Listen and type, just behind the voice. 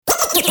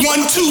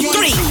1, 2,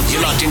 3.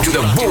 You're locked into the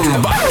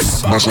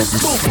Boombox.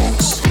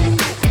 Boombox.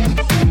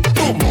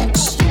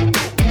 Boombox.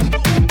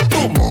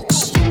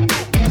 Boombox.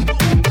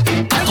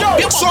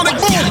 Yo, Sonic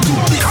Boom.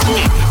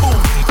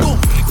 Boom,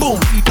 boom,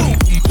 boom,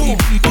 boom,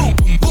 boom,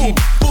 boom,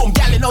 boom.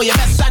 Girl, you know your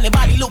best and your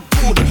body look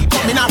good.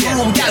 Coming out the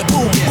room, girl,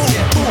 boom,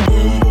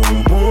 boom,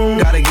 boom, boom.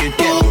 Gotta get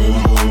that.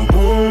 Boom,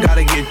 boom.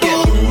 Gotta get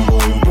that.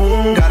 Boom,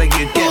 boom. Gotta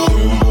get that.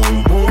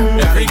 Boom, boom.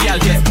 Every girl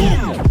get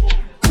boom.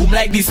 Boom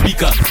like this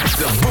speaker.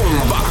 The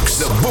Boombox.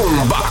 The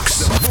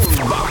Boombox. The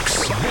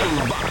Boombox.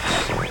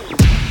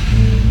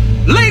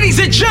 Ladies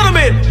and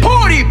gentlemen,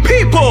 party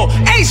people,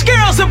 ace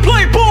girls and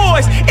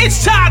playboys,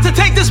 it's time to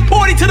take this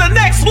party to the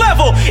next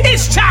level.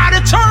 It's time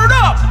to turn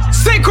up.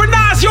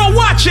 Synchronize your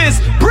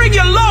watches, bring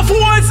your loved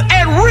ones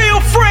and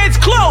real friends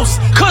close,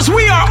 cause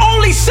we are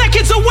only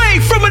seconds away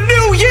from a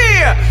new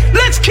year.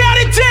 Let's count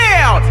it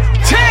down.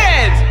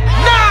 10,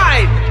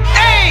 9,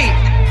 8,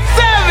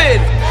 7,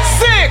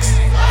 6,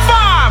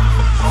 5,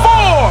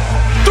 4,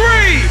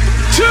 3,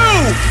 2,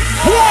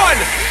 1.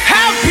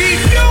 Happy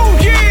New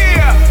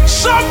Year!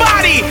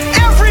 Somebody,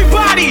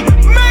 everybody,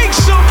 make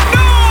some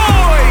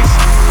noise!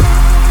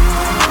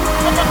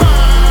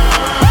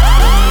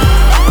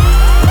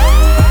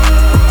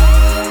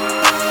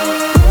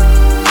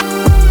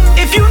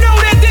 If you know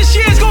that this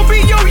year's gonna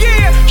be your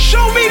year,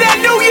 show me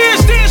that New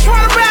Year's dance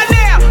right about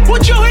now.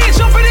 Put your hands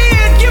up in the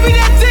air and give me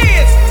that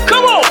dance.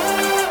 Come on!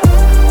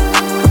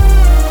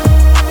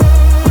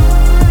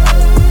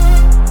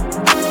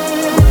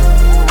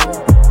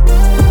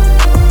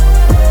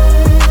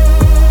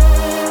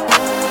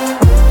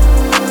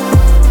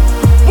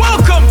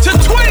 Welcome to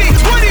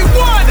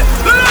 2021.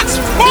 Let's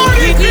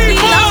party,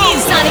 people!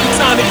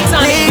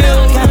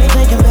 Got me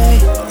thinking,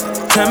 babe.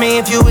 Tell me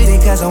if you with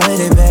it, cause I'm with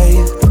it,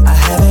 babe. I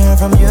haven't heard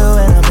from you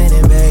and I'm in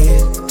it,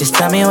 babe. Just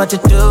tell me what to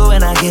do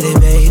and I get it,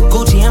 babe.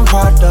 Gucci and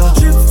Prada.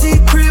 Trip to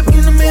your crib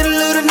in the middle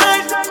of the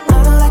night.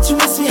 I know that you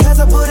miss me cause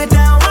I put it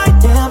down right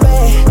down,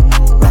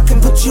 babe. I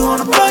can put you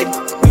on a flight.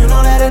 You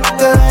know that a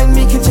nigga like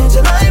me can change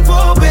your life,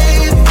 oh,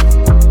 baby.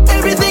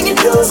 Everything you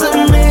do is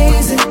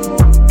amazing.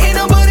 Ain't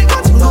nobody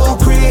got to go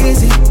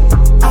crazy.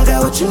 I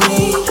got what you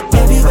need.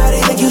 Everybody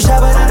think you shy,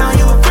 but I know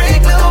you a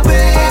freak, little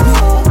baby.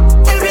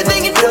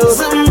 Everything you do is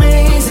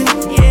amazing.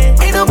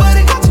 Ain't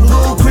nobody got to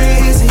go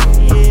crazy.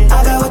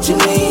 I got what you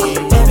need.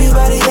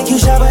 Everybody think you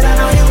shy, but I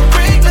know you a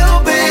freak,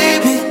 little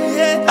baby.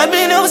 I've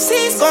been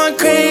overseas going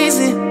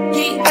crazy.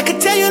 I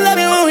could tell you love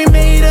it when we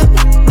made up.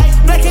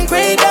 Black and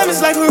gray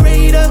diamonds like a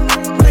Raider.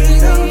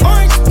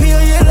 Orange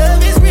peel, your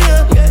love is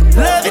real.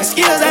 Love and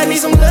skills, I need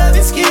some love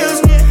and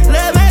skills.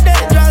 Love my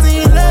that draws and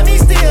you love me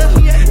still.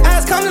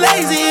 Eyes come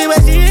lazy,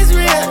 but she is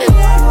real.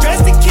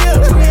 Dressed to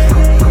kill.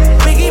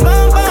 Biggie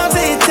bomb bomb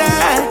to your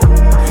tie.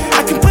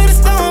 I can put a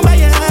stone by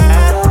your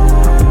eye.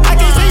 I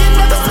can say you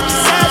never switch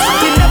your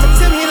sides. You never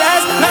tell me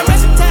lies. Like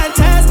Russian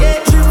ties,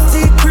 yeah. Trip to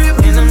your crib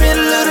in the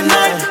middle of the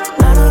night.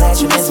 I know that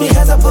you miss me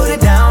cause I put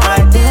it down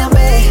right there,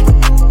 babe.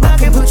 I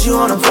can put you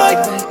on a flight.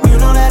 You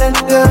know that a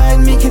nigga like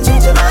me can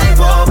change your life,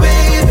 oh,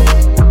 baby.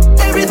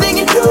 Everything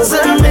you do is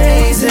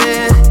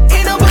amazing.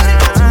 Ain't nobody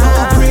got to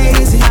go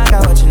crazy. I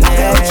got what you need.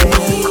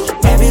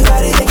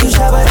 Everybody think you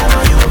shy, but I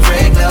know you a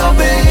freak, little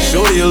baby.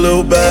 Shorty a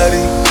little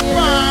body,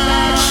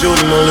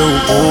 shorty my little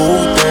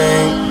boo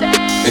thing,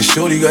 and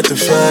shorty got the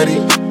fatty.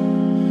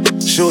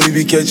 Shorty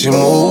be catching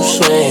mood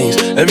swings.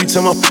 Every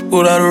time I fuck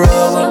without a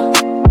rubber,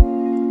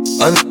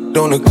 I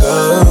on the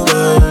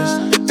covers,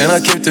 and I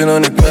kept it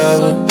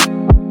undercover,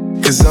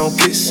 cause I don't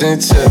kiss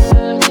and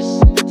tell.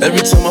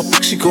 Every time I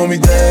fuck, she call me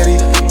daddy.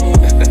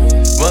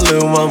 My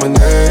little mama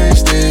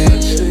nasty.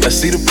 I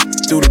see the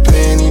through the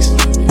panties.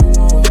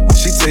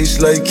 She tastes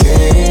like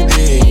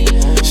candy.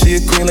 She a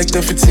queen like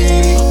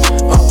Nefertiti.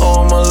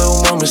 My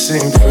little mama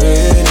sitting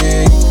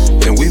pretty.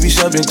 And we be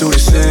shopping through the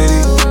city.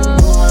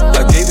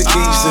 I gave the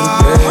keys to the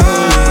Bentley.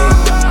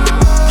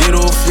 Get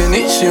off your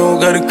knees, you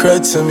don't gotta cry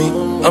to me.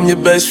 I'm your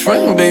best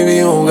friend, baby,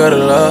 you don't gotta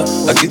lie.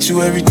 I get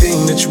you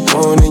everything that you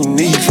want and you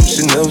need. From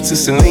Chanel to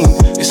Celine,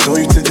 it's on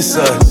you to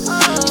decide.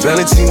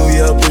 Valentino,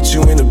 yeah, I put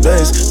you in the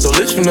best. Start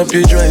lifting up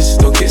your dress,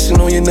 start kissing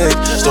on your neck,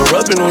 start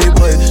rubbing on your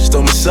butt,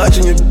 start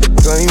massaging your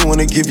I ain't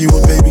wanna give you a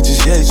baby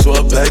just yet, so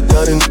I backed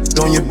out and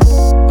on your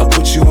I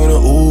put you in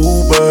an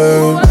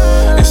Uber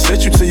and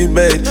sent you to your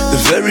bed. The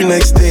very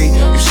next day,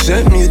 you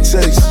sent me a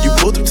text. You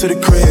pulled up to the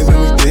crib and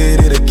we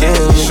did it again.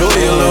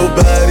 Shorty a little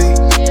body,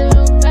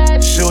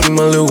 shorty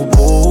my little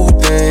boo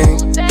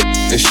thing,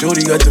 and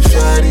shorty got the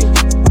fatty.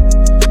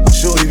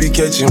 Shorty be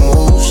catching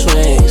mood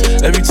swings.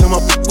 Every time I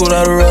fuck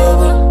without a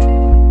rubber,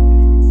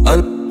 I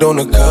on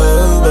the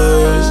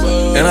covers,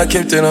 and I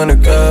kept it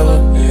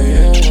undercover,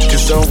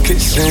 cause I don't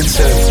kiss and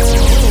tell.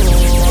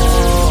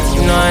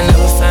 You know I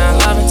never found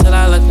love until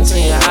I looked into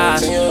your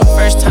eyes.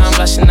 First time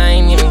blushing, I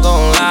ain't even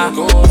gon' lie.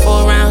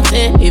 4 round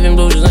 10, even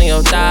bruises on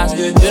your thighs.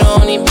 You the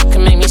only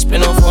can make me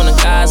spin off on the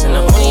guys, and the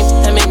only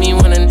that make me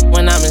wanna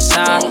when I'm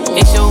inside.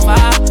 It's your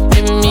vibe,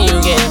 giving me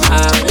you getting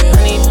high.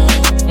 Honey,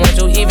 want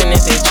you even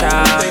if they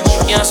try.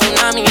 Young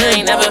tsunami, I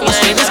ain't never been.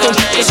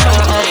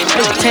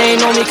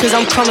 Can't on me cause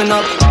I'm coming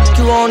up.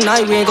 You all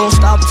night, we ain't gon'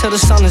 stop till the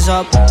sun is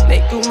up.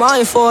 Make you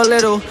mine for a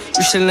little.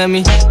 You should let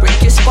me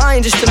break your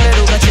spine just a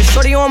little. Got your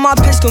shorty on my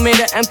pistol, made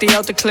her empty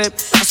out the clip.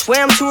 I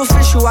swear I'm too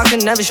official, I can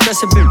never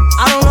stress a bit.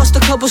 I done lost a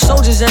couple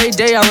soldiers every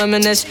day, I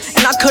reminisce.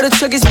 And I could've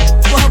took his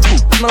for her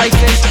poop, smell like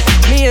fish.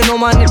 Me and all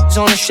my niggas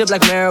on the strip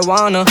like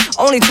marijuana.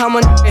 Only time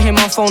a nigga hit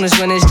my phone is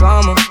when there's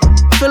drama.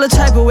 Feel a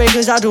type of way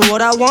cause I do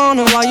what I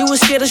wanna. While you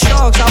was scared of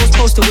sharks, I was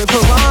posted with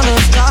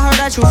piranhas. I heard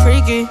that you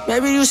freaky,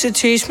 maybe you should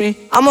teach me.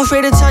 I'm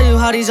afraid to tell you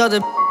how these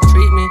other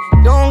treat me.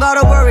 You don't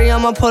gotta worry,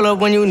 I'ma pull up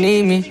when you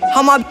need me.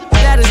 How my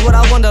that is what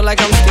I wonder like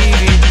I'm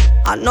Stevie.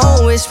 I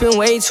know it's been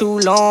way too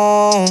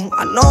long.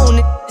 I know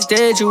niggas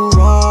did you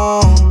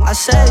wrong. I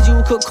said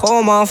you could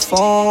call my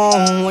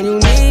phone when you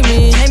need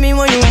me. Hit me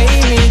when you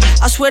need me.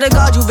 I swear to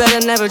God you better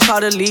never try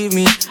to leave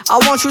me. I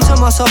want you to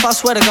myself, I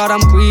swear to God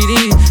I'm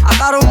greedy. I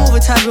gotta move a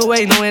type of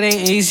way, no it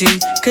ain't easy.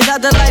 Cause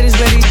that the light is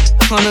ready,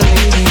 gonna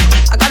leave me.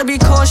 I gotta be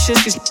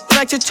cautious, cause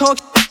like to talk.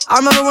 I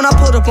remember when I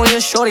pulled up on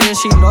your shorty and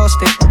she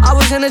lost it. I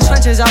was in the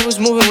trenches, I was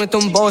moving with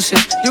them bosses.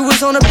 You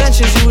was on the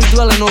benches, you was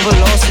dwelling over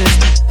losses.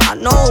 I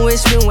know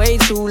it's been way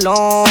too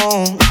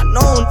long. I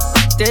know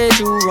did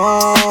you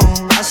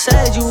wrong. I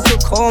said you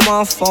could call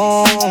my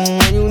phone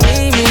when you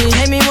need me.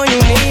 Hit me when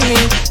you need me.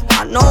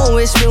 I know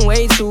it's been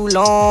way too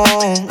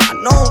long. I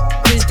know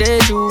this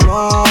did you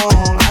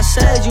wrong. I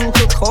said you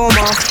could call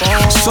my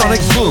phone. Sonic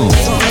Boom.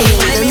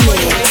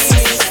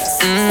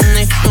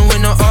 They f***ing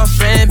with no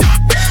off-friend.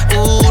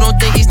 Ooh, don't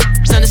think these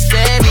niggas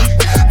understand me.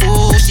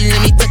 Ooh, she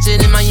let me touch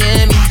it in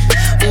Miami.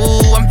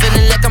 Ooh, I'm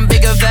feeling like I'm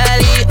Bigger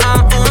Valley.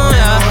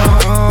 Yeah.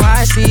 Oh,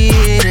 I see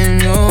it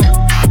in you.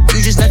 You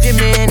just left your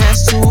man,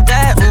 that's too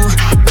bad. Ooh,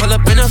 pull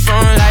up in the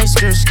front like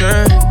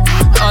skirt.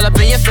 All up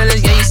in your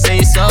feelings, yeah, you say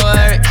you so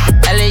hurt.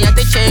 LA at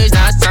the change,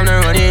 now it's time to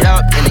run it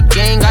up. And the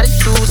gang got it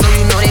too, so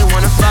you know they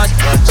wanna fuck.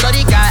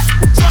 Shorty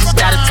just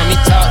gotta tell me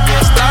talk.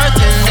 Yeah, star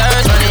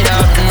tenders, run it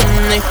up.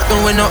 They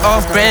f***ing with no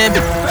off-brand.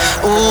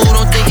 Ooh,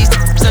 don't think these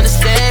niggas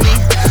understand me.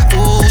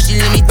 Ooh, she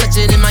let me touch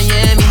it in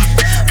Miami.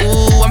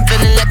 Ooh, I'm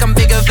feeling like I'm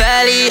Bigger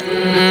Valley.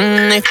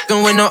 They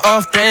f***ing with no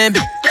off-brand.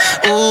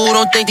 Ooh,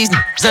 don't think these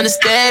niggas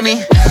understand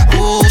me.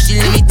 Ooh,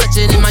 she let me touch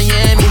it in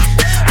Miami.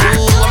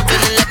 Ooh, I'm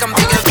feeling like I'm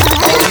Bigger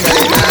Valley.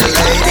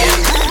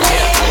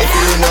 If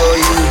you know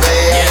you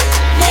bad,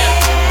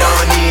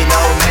 don't need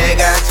no man.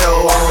 Got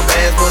your own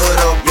bands, put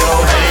up your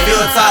hand. If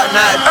you a top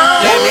notch,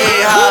 let me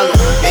holler.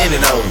 Bend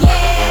it over,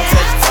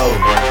 touch your toe,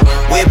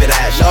 whip it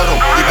out, show them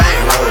you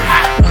bang roll.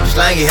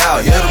 Slang it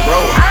out, you're the bro.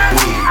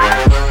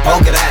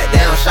 Poke it out,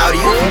 down, shout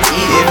you can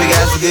eat it. If you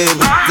got some good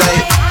play,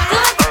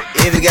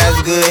 if you got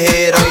some good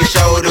head on your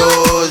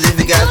shoulders, if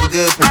you got some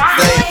good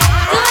play,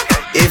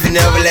 if you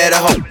never let a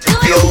hoe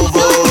be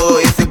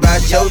over, if you bout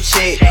your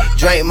chick,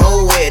 drink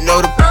more wet, know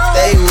the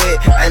stay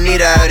wet. I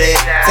need all that,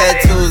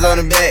 tattoos on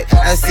the back,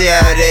 I see all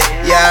that.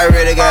 Yeah, I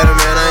really got a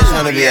man, I ain't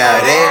tryna be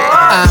out there.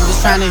 I'm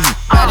just tryna hit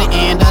by the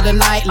end of the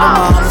night. Lil'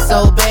 mama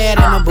so bad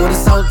and my booty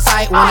so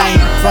tight. When I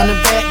hit from the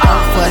back,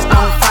 don't fuss,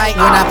 don't fight.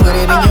 When I put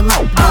it in your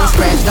mouth, don't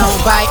scratch, don't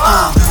bite.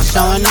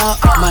 Showing up,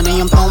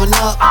 money I'm pouring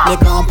up,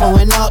 liquor I'm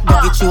pouring up. Go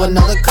get you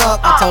another cup.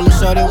 I told her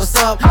shorty what's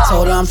up,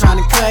 told her I'm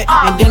tryna cut,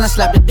 and then I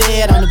slapped the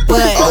dead on the butt.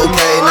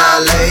 Okay,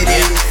 now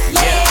ladies,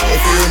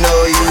 if you know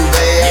you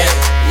bad,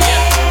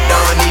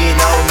 don't need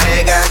no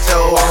man. Got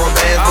your own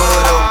bands,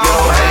 put up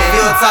your hand. If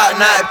you a top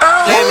notch,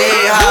 let me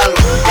holler.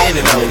 Bend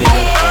it over,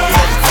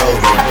 touch your toe,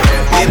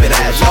 whip it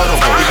out, show them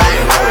you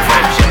bang roll.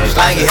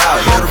 Slang it out,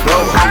 you're the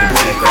bro.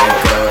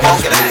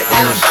 Poke it out,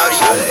 down,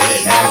 shout it.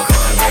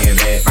 Bring it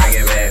back, bring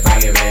it back,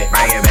 bring it back,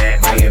 bring it back,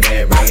 bring it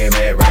back, bring it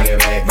back, bring it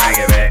back, bring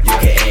it back. You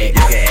can act,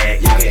 you can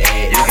act, you can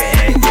act, you can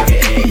act, you can act, you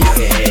can act,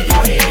 you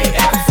can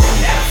act.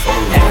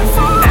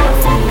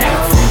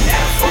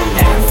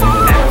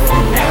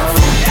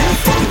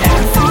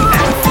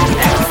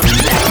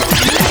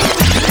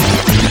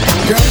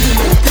 Girl, you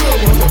look good,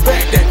 want to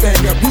back that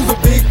thing up. You's a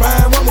big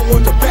fine woman,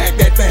 want to back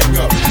that thing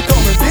up. Call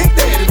me Big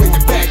Daddy when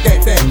you back that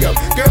thing up.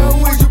 Girl,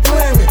 who is you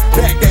playing with?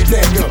 Back that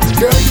thing up.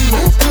 Girl, you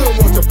look good,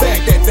 want to back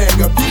that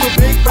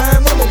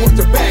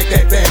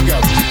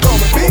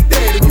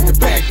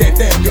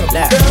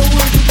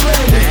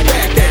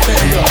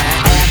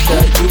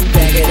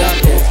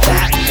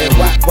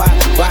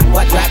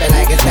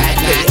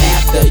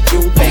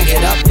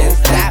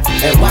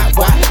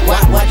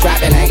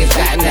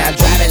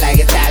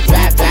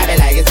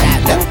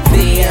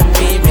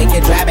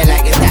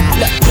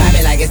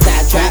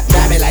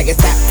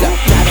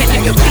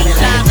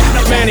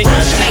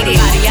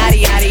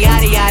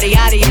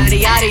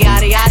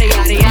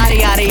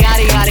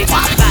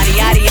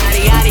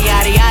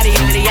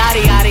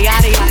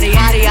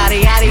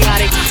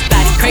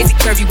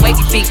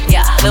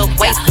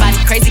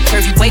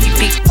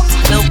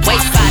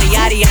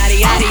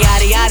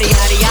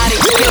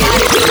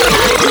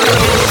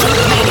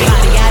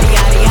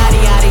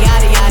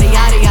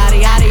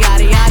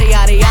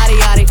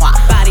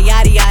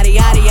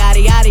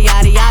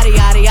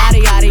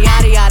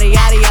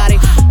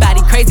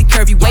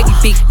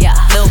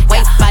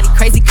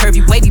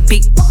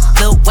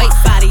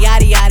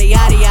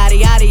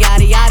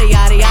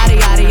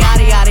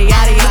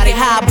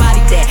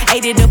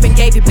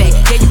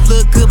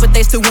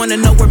wanna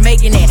know we're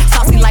making it.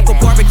 Saucy like a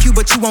barbecue,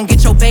 but you won't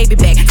get your baby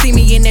back. See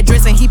me in that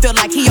dress and he felt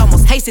like he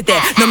almost tasted that.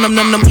 Num num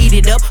num num, eat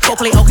it up. Go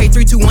play okay,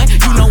 3, 2, 1.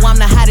 You know I'm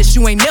the hottest,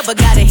 you ain't never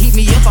gotta heat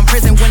me up. I'm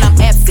present when I'm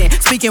absent,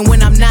 speaking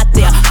when I'm not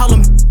there. Call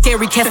them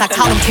scary cats, I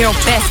call them Carol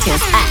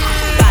Baskins.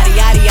 Body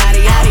yaddy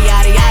yaddy yaddy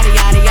yaddy yaddy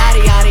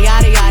yaddy yaddy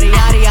yaddy yaddy yaddy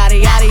yaddy yaddy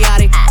yaddy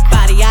yaddy.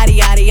 Body yaddy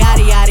yaddy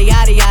yaddy yaddy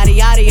yaddy yaddy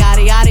yaddy yaddy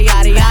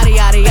yaddy yaddy yaddy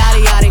yaddy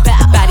yaddy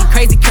yaddy. Body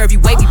crazy curvy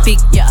wavy big,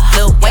 yeah.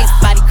 Little waist,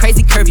 body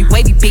crazy curvy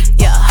wavy big,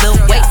 yeah. Little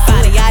waist,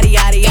 body yaddy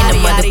yaddy yaddy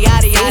yaddy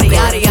yaddy yaddy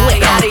yaddy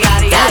yaddy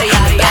yaddy yaddy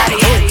yaddy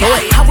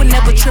yaddy. I would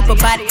never trip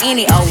about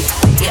any old.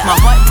 My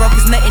heart broke,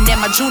 is nothing that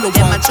my jeweler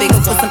won't fix.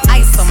 Put some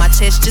ice on my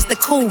chest just to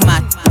cool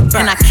my.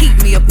 And I keep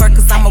me a bird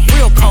cause I'm a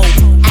real cold.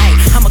 Ay,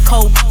 I'm a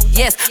cold,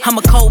 yes,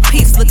 I'm a cold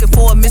piece. Looking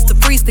for a Mr.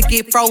 Freeze to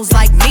get froze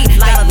like me.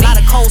 Got a lot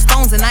of cold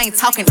stones and I ain't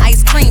talking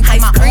ice cream.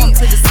 Take my arm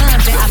to the sun,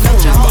 then I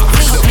melt your whole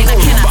thing.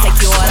 Can I take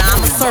your order?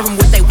 I'ma serve them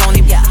what they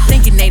want it.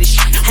 Thinking they the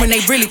shit. When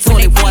they really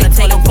toilet water,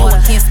 they gon' go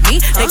against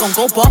me. They gon'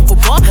 go bar for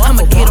bar.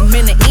 I'ma get them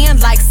in the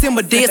end like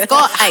Simba did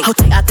Scar. Ay,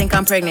 I think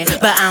I'm pregnant,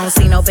 but I don't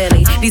see no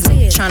belly. These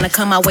bitches tryna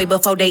come my way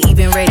before they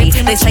even ready.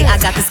 They say I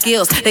got the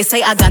skills, they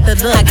say I got the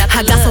look.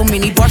 I got so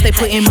many bars, they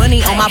putting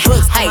money on my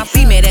books. Hey,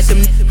 be mad at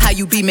them, how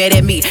you be mad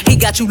at me? He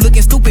got you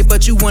looking stupid,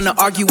 but you wanna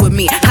argue with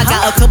me. I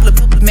got a couple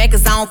of mad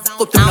cause I don't fuck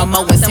with them no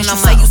more. And since you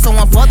say you so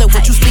unbothered,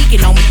 what you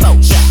speaking on me for?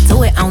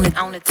 Do it on it,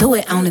 do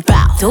it on it,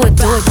 bow. Do it,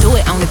 do it, do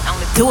it on it,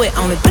 do it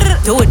on it,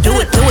 do it, do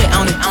it, do it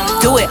on it,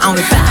 do it on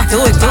it, bow.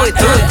 Do it, do it,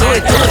 do it, do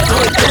it, do it, do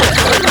it, do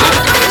it.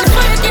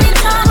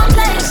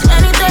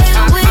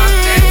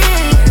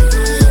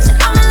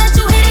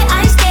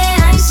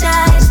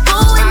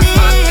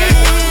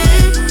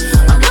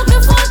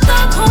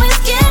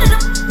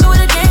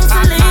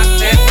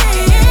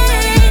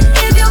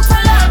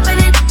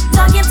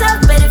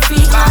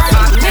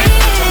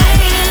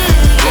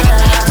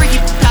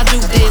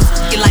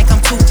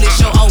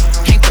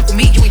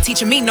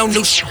 Teaching me no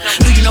new shit.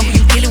 Do you know who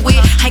you dealing with?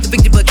 Ain't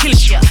convicted but killing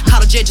shit.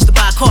 Call a judge just to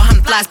buy a car, I'm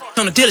the flies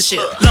on the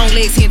dealership. Long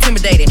legs, he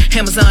intimidated.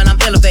 Amazon,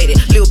 I'm elevated.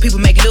 Little people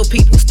make little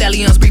people.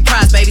 Stallions breed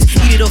prize, babies.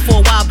 Eat it up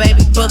for a while,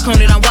 baby. Buck on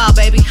it, I'm wild,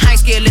 baby. I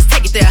ain't scared, let's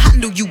take it there. I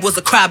knew you was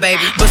a cry,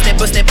 baby. Bust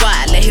that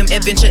wide, let him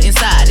adventure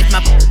inside. If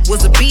my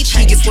was a beach,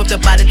 he get swept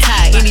up by the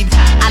tide. Any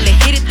I let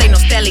hit it, they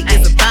know Stally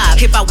is a vibe.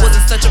 If I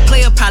wasn't such a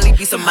player, probably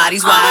be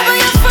somebody's wife. I'ma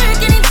be a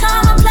freak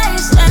anytime I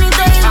place,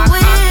 anything you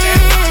with.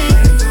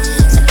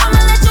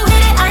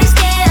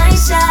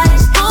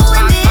 Just go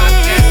with me.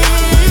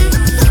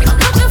 I'm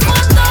looking for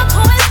a thug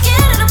who ain't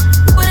scared of them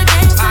with a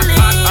gang to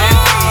leave.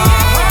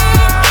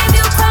 If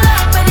you pull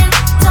up and then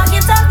talk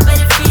your talk,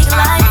 better feel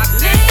like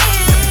me.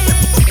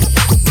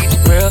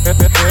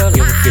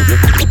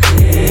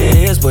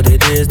 It is what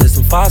it is, there's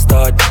some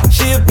 5-star.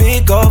 She a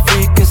big old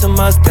freak, it's a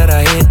must that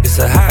I hit. It's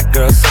a hot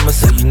girl summer,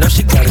 so you know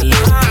she got it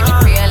lit.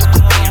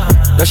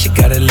 Know she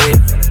got it lit.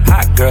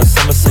 Hot girl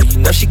summer, so you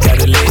know she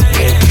got it lit.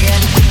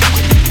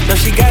 Know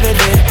she got it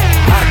lit.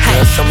 Hot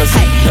girl summer, so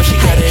you know she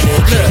got it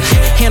lit. Look,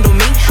 handle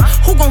me?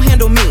 Who gon'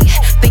 handle me?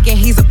 Thinking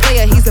he's a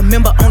player, he's a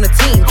member on the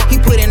team. He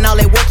put in all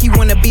that work, he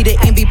wanna be the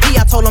MVP.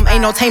 I told him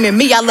ain't no taming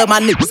me, I love my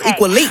niggas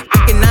equally.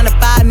 Fucking 9 to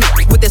 5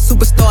 niggas with that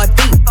superstar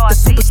beat. The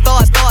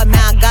superstar star,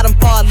 now I got him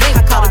far link.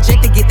 I called a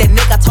Jake to get that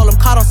nigga, I told him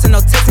call, don't send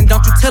no text. And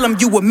don't you tell him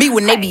you with me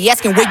when they be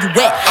asking where you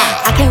at.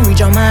 I can't read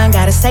your mind,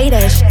 gotta say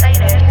that shit.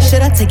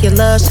 Should I take your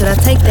love, should I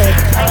take that?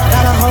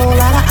 Got a whole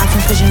lot of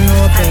options cause you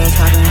know a girl's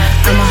talking.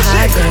 I'm a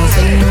high girl,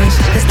 so you know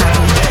it's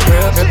talking.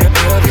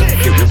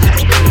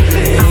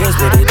 It is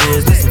what it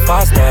is, this some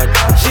 5-star.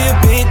 She a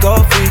big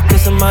old freak,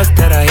 it's a must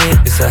that I hit.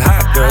 It's a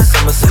hot girl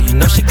summer, so you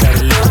know she got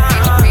it lit.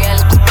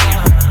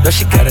 Know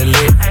she got it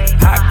lit.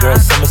 Hot girl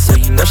summer, so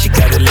you know she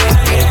got it lit.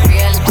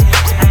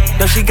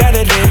 Know she got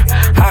it lit.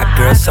 Hot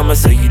girl summer,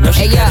 so you know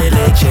she got it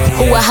lit.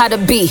 Who a how to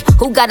be?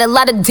 Who got a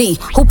lot of D?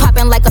 Who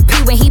poppin' like a P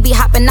when he be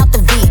hopping out the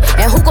V?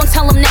 And who gon'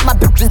 tell him that my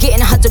bitch is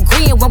getting her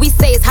degree? And when we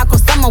say it's hot girl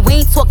summer,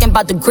 we ain't talking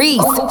about degrees.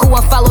 Who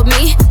won't follow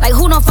me? Like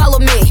who don't follow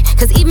me?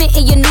 Cause even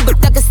in your new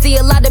bitch, I can see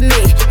a lot of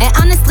me. And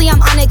honestly,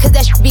 I'm on it cause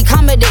that shit be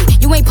comedy.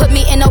 You ain't put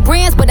me in no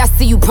brands, but I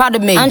see you proud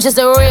of me. I'm just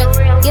a real,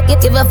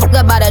 give a fuck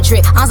about a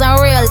trick. I'm some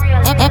real,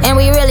 and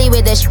we really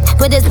with this shit.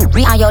 Put this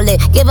on your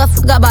lip. Give a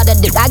fuck about the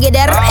dick. I get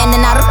that and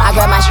then I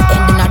grab my shit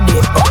and then I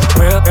dip.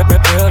 It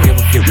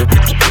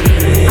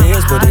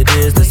is what it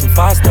is, this some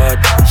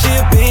 5-star. She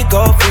a big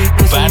old freak,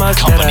 it's a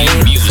must that I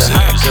hit. It's a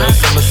hot girl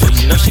summer, so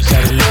you know she got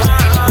it lit.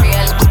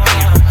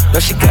 Know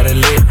she got it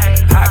lit.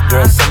 Hot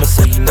girl summer,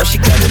 so you know she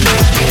got it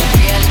lit.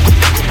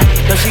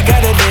 Know she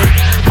got it lit.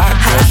 Hot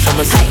girl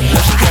summer, so you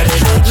know she got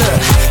it lit. Look,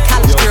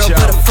 college girl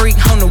but a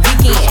freak on the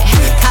weekend.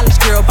 College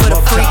girl but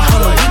a freak on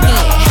the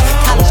weekend.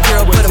 College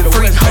girl but a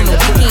freak on the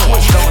weekend.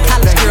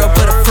 College girl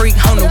but a freak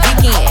on the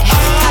weekend.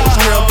 College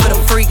girl but a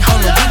freak on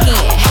the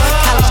weekend.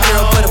 College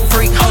girl but a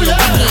freak on the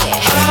weekend.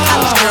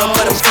 College girl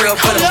but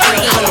a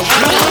freak on the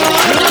weekend.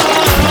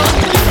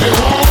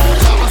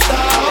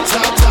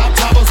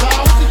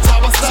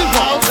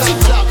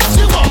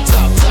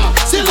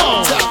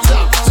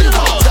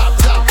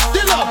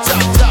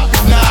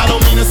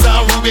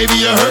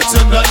 Baby, you hurt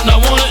or nothing. I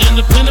wanna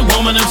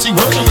woman if she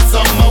working with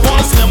something. I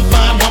want a slim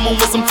fine woman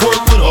with some twerk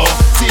with her.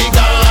 She ain't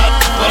got a lot,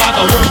 but I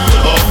can work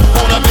with her.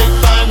 Want a big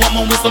fine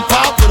woman with some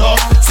pop with her.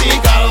 She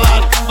ain't got a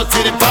lot, but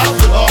titty pop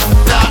with her.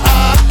 Now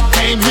I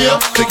came here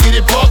to get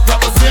it buck,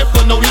 represent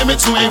for no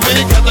limit. You ain't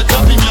really got the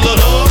company, you load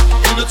up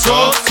in the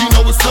truck. You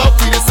know what's up,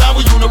 we decide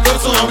we're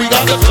universal and we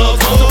got the club.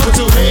 So put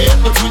your head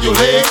between your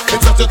legs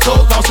and touch your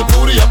toes, bounce your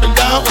booty up and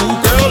down. Ooh,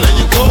 girl, there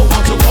you go,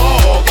 want to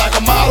walk like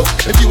a model.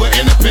 If you an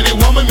independent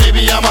woman,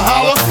 maybe I'm a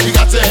holler. You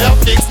got your hair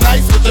fixed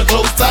nice with your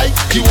clothes tight.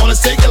 You wanna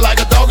shake it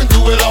like a dog and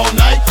do it all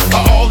night.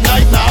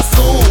 Now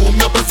assume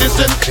your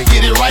position,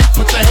 get it right,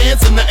 put your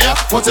hands in the air.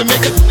 Once you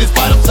make it, this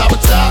bite up top of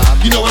top.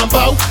 You know what I'm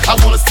about? I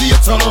wanna see you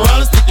turn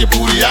around and stick your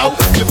booty out.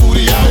 Your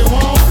booty out. It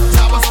won't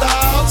top of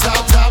style,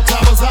 top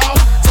us out.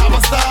 Top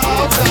of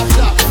style,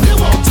 top. It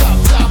won't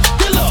top.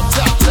 Get up,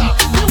 top.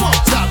 It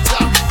won't top.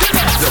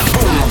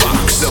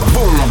 The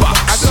boombox.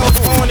 I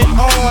go on and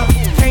on,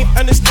 can't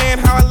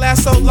understand how I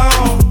last so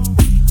long.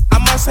 I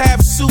must have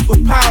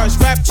superpowers,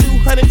 rap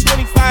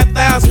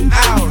 225,000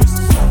 hours.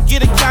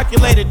 Get a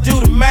calculator, do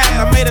the math.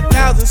 I made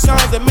 1,000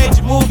 songs that made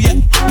you move, yeah.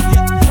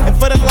 And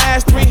for the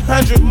last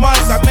 300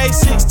 months, I made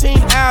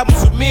 16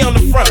 albums with me on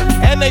the front,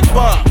 and they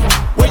bump.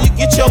 Where you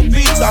get your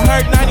beats? I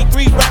heard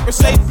 93 rappers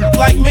say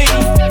like me.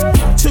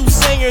 2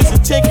 singers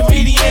and 10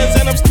 comedians,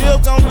 and I'm still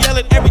gon' yell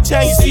it every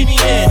time you see me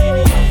in.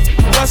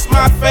 What's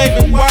my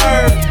favorite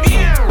word?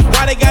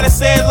 Why they gotta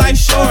say it like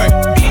short?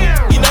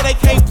 You know they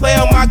can't play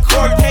on my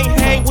court, can't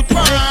hang with the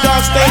big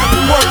dog, stay on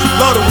the court.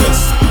 Blow the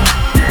whistle.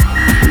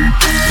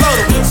 Blow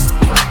the whistle.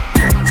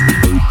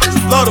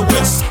 Blow the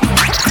whistle.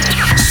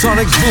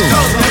 Sonic Boom.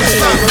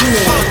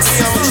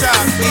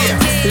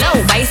 Low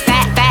waist,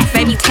 fat,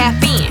 baby,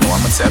 tap in. Oh,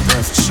 I'ma tap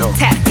in for sure.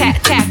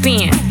 Tap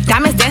in.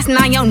 Diamonds dancing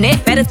on your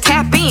neck, better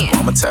tap in. Oh,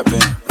 I'ma tap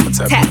in.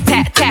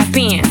 Tap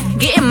in.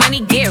 Getting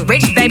money, get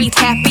rich, baby,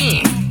 tap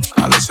in.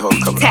 I'll let you hold a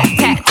couple.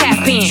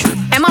 Tap in.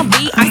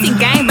 MLB, icy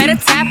game, better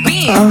tap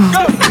in.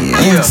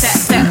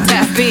 Yes.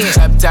 Tap in.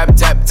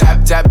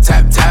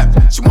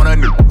 Tap. She want a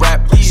new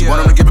rap. She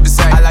want 'em to give it the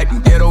same. I like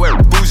them ghetto air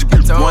bougie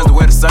ones to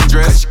wear the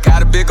sundress. She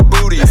got a bigger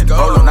booty.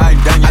 Hold on, I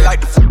ain't done yet. I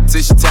like the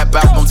till she tap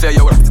out. Don't tell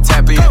your ass to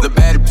tap in. The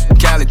baddie,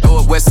 Cali, throw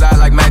it west side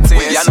like Matt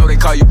 10. Y'all know they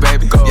call you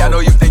baby. Y'all know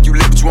you think you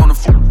lit, but you wanna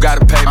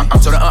gotta pay me.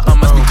 So the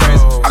must be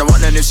crazy. I don't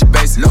want nothing if she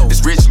basic. No,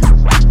 it's rich.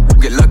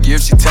 Get lucky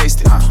if she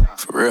taste it.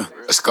 For real,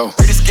 let's go.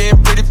 Pretty skin,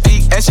 pretty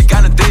feet, and she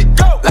kinda thick.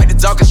 Like the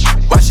talking shit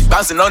while she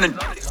bouncing on it.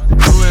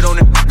 Do it on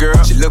it,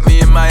 girl. She look me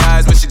in my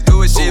eyes when she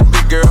do it. She a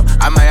big girl.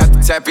 I might have to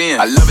tap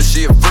in. I love it,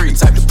 she a freak.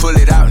 Type to pull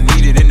it out and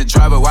eat it in the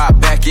driveway while I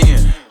back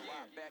in.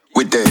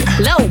 With that.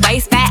 Low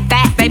waist, fat,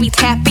 baby,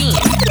 tap in.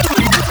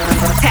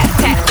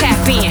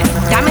 Tap in.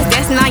 Diamonds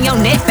dancing on your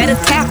neck, better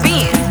tap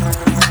in.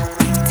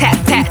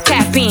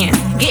 Tap in.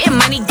 Getting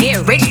money,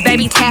 get rich,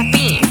 baby, tap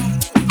in.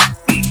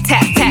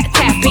 Tap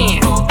in.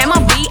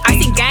 MLB,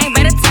 icy game,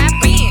 better tap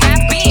in.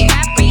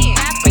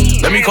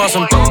 Let me call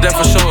some that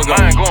for sure go.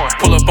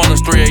 Pull up on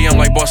us 3 a.m.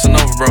 like Bossa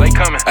Nova, bro. They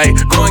coming. Hey,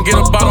 go and get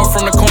a bottle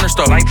from the corner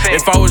store.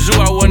 If I was you,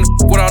 I wouldn't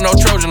without no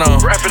Trojan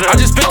on. I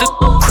just spent the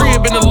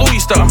crib in the Louis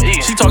store.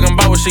 She talking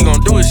about what she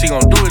gon' do it, she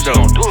gon' do it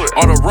though.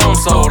 All the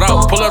rooms sold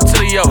out. Pull up to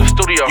the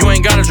studio. You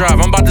ain't gotta drive,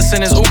 I'm about to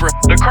send this Uber.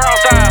 The crowd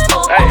side.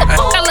 Hey.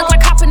 I look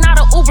like hopping out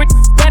of Uber.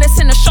 Better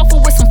send a chauffeur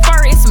with some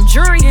fur and some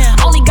jewelry.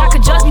 Only God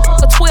could judge me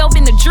for 12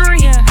 in the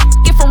jury.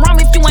 Get from wrong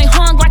if you ain't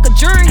hung like a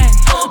jury.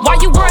 Why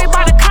you worry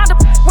about a condom?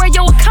 Where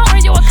your account?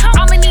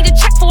 I'ma need a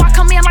check before I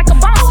come in like a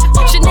boss.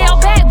 Chanel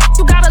bag,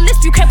 you got a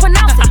list, you can't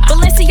pronounce it.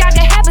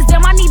 Balenciaga habits,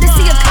 damn, I need to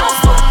see a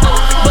counselor.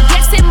 But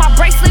guess in my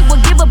bracelet will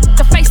give a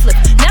facelift.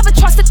 Never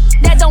trust it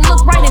that don't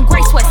look right in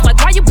gray sweats. Like,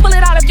 why you pull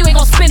it out if you ain't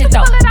gon' spin it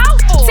though?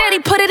 Said he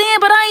put it in,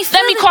 but I ain't spin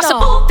it. Let me cross a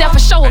that for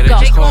sure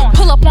go.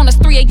 Pull up on us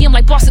 3 a.m.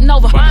 like Bossa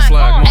Nova.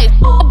 Hey,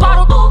 a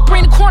bottle,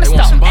 bring the corner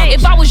store.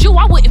 If I was you,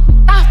 I wouldn't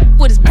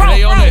with his bro.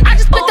 I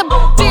just put the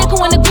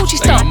vehicle in the Gucci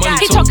store.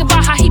 He talking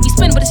about how he be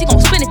spinning, but is he gon'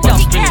 spin it though?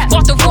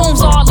 Bought the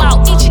rooms all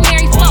out, each and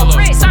every flow.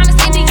 Sinus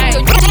Indiana.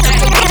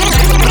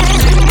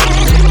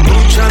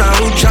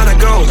 Who tryna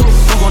go?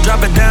 Who gon'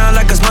 drop it down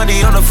like it's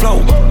money on the floor?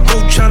 Who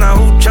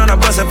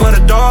tryna bust it for the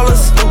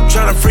dollars? Who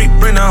tryna freak,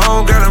 bring the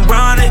whole girl and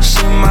run it?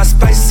 She my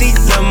spicy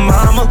little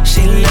mama.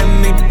 She let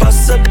me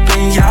bust a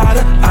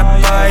pinata.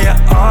 I buy her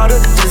all the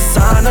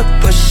designer,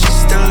 but she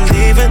still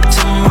leaving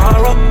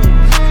tomorrow.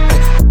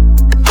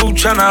 Who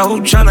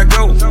tryna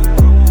go?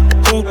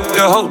 Who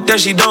the hope that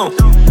she don't?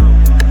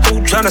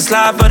 Who tryna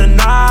slide for the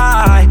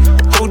night?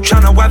 Who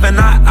tryna weapon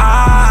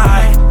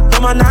I?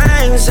 Know my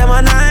name, say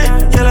my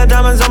name. Yellow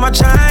diamonds on my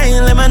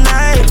chain,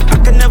 lemonade. I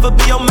can never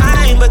be your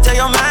main, but tell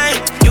your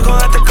main you gon'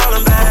 have to call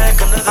him back.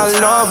 Our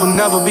love will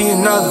never be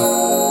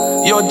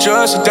another. You're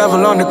just a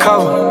devil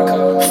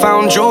undercover.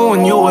 Found you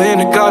when you were in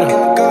the gutter.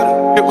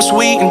 It was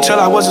sweet until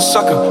I was a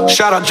sucker.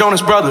 Shout out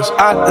Jonas Brothers.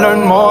 I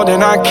learned more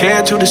than I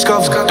cared to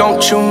discover.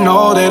 Don't you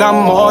know that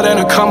I'm more than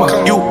a comer?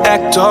 You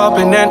act up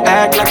and then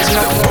act like it's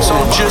nothing. So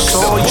just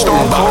so you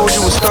stone cold,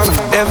 you was stunning.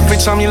 Every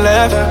time you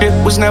left, it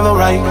was never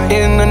right.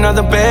 In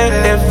another bed,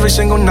 every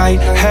single night.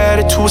 Had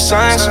it to a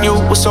science, you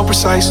were so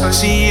precise.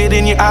 See it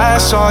in your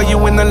eyes, saw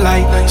you in the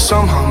light.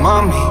 Somehow,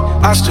 mommy,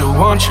 I still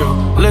want you.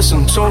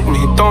 Listen to me,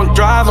 don't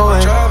drive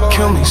away.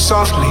 Kill me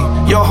softly,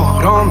 your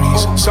hold on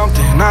me's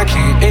something I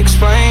can't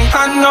explain.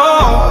 I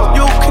know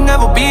you can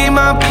never be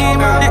my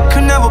beamer. It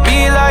could never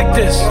be like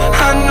this.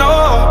 I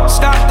know,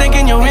 stop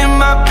thinking you're in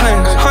my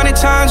plans. 100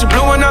 times you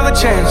blew another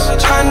chance.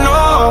 I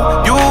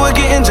know you were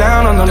getting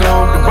down on the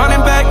low and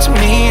running back to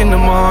me in the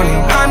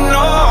morning. I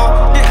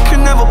know it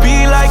could never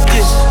be like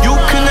this. You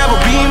could never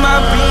be my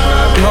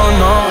beamer. No,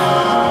 no.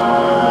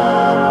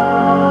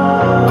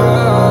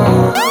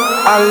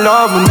 Our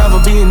love will never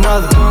be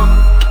another.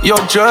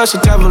 You're just a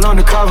devil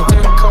undercover.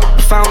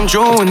 Found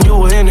you when you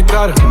were in the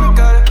gutter.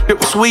 It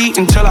was sweet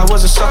until I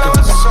was a sucker.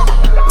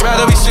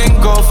 Rather be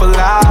single for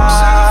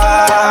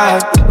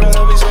life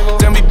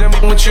than be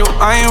with you.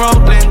 I ain't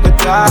rolling the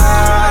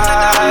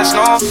dice,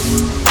 no.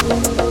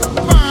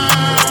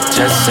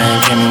 Just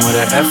saying, came in with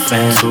an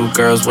FN. Two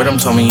girls with him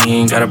told me he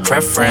ain't got a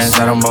preference.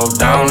 Sat them both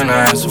down and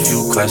I asked a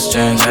few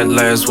questions. Met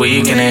last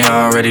week and they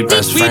already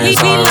best friends.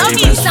 Already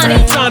best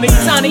friends.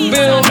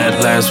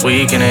 Met last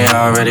week and they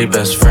already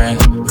best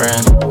friends.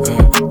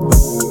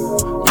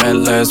 Met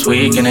last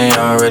week and they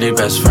already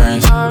best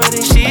friends.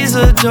 She's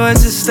a Georgia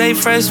State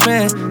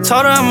freshman.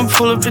 Told her I'ma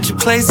pull up at your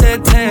place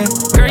at 10.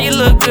 Girl, you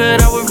look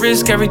good, I would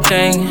risk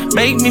everything.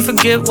 Make me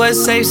forget what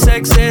safe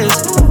sex is.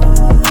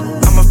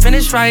 I'ma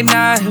finish right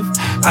now if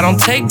I don't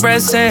take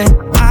breaths in.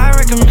 I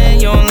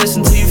recommend you don't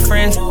listen to your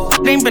friends.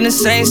 It ain't been the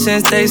same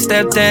since they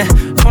stepped in.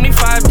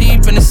 25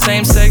 deep in the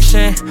same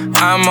section.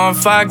 I'm on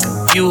fire,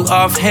 you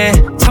off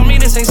hand. Tell me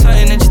this ain't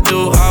something that you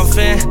do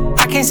often.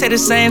 I can't say the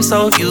same,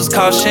 so use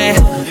caution.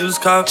 Use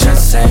caution.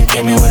 Just saying,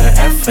 came in with an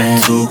FN.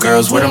 Two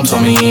girls with him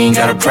told me he ain't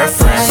got a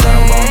preference. Sat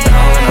them both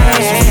down and I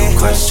asked a few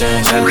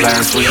questions. Met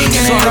last week and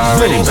they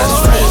already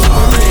best friends.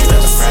 Already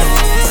best friends.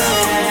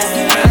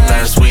 Met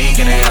last week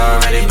and they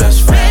already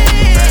best friends.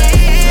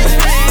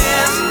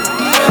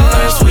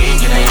 Last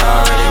week and they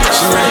already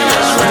best friends.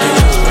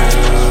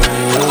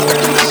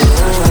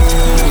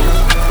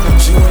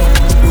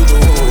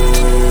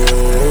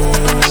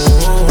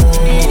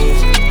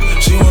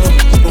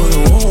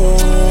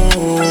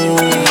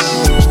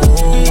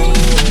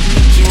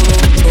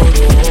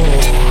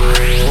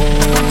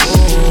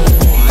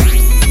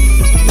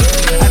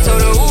 I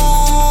told her, ooh,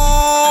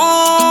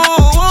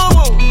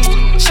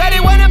 shawty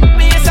wanna put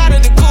me inside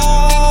of the cool.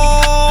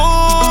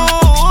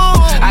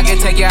 I can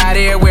take you out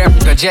everywhere,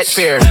 a jet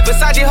fare.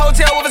 Versace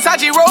hotel with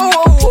Versace roll.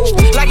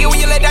 Like it when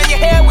you let down your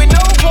hair with no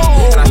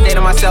clothes. And I stay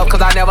to myself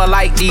cause I never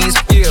like these.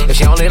 If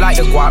she only like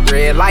the guap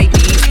red like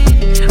these.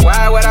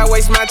 Why would I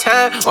waste my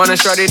time on a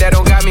shorty that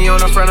don't got me on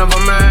the front of her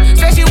mind?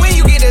 Especially when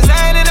you get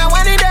designed and I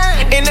want it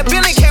done. And the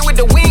building came with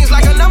the wings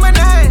like a number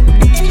 9.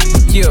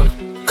 Yeah,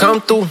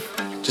 come through,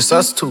 just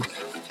us two.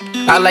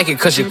 I like it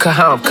cause you cut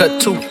how I'm cut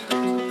too.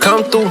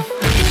 Come through,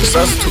 just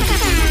us two.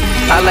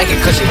 I like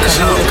it cause you cut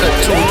how I'm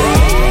cut too.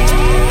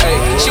 Hey,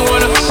 she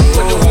wanna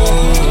put the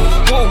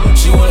woo.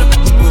 She wanna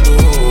put the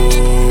woo.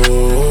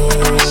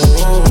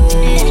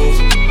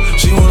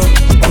 She wanna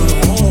put the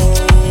woo.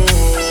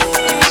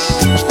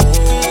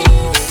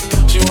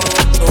 She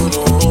wanna put the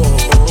woo.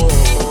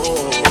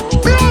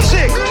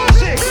 Music.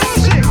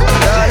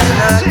 Darling,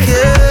 I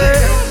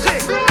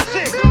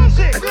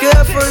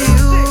care for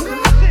you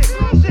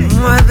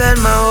more than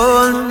my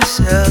own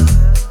self.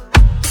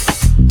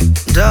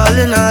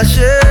 Darling, I'll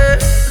share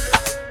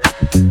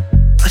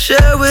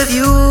with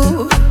you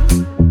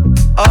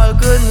all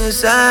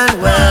goodness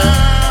and wealth.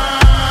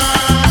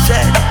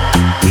 Said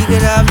we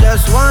could have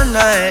just one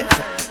night,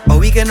 or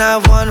we can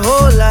have one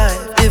whole life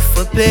if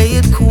we play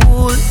it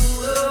cool.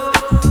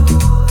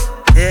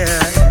 Yeah,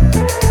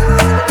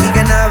 we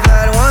can have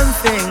that one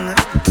thing,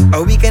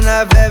 or we can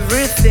have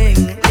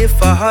everything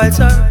if our hearts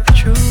are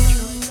true.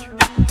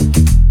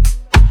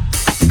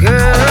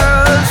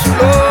 Girl,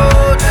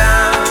 slow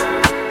down.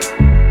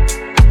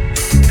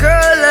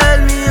 Girl, let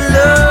me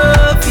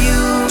love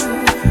you.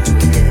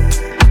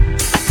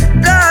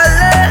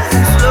 Darling,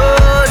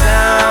 slow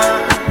down.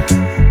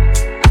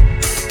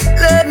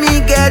 Let me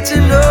get to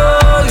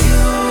know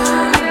you.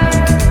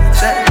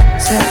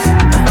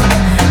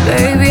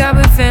 Baby, I've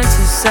been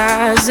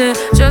fantasizing,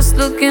 just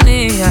looking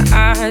in your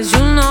eyes. You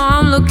know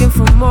I'm looking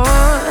for more,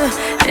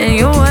 and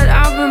you're what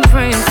I've been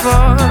praying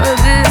for.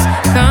 This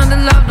kind of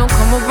love don't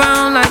come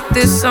around like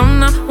this. I'm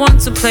not one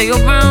to play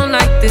around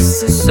like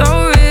this. It's so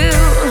real,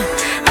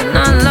 and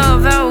I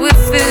love how it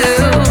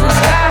feels.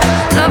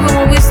 I love it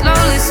when we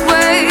slowly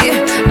sway.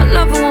 I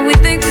love it when we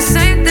think the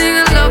same thing.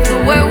 I love the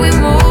way we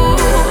move,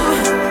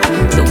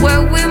 the way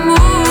we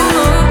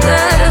move.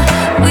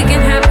 Yeah. We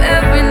can have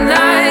every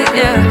night,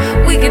 yeah.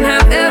 We can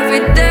have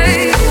every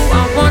day. Ooh,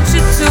 I want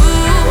you to.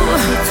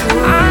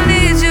 I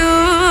need you.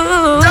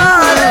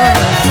 Darling,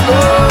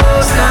 slow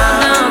down. Slow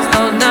down,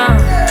 slow down.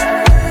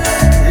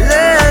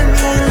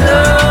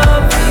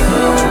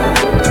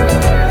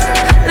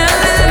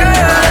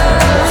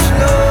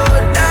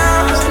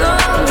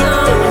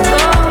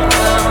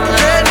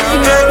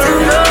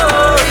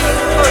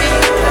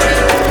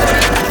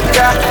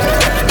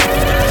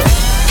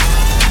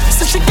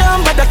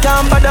 bother,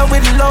 can't bother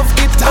with love,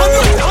 it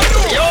hurt.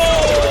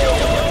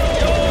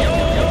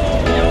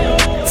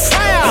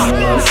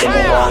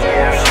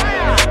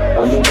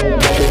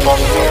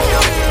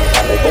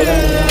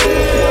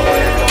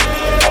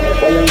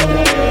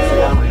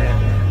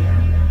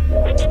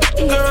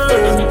 Girl.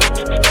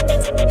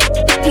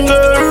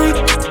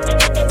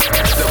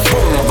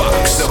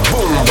 The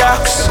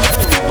boombox.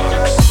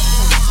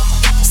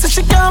 So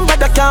she can't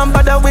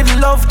bother with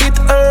love, it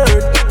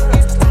hurt.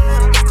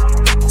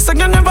 So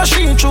you never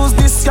she choose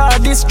this guy,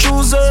 this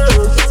chooser.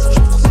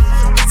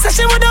 So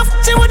she would've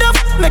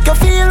make her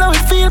feel how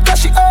it feel, cause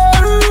she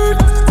hurt.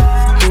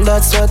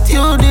 That's what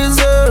you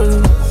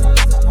deserve,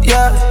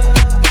 yeah.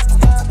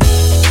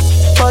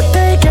 But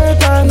take your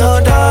time, no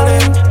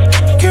darling.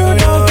 You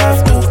don't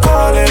have to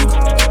call him.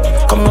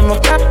 Come on, my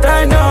cat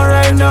right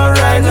now in the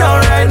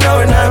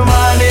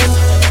morning.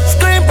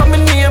 Scream for my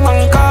name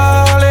and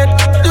call it.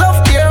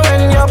 Love here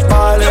when you're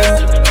falling.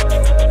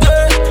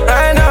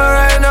 Right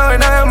now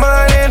in the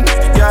morning.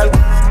 Girl,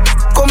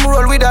 come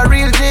roll with a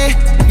real G.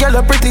 Girl,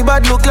 a pretty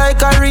bad look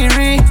like a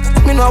Riri.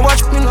 Me no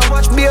watch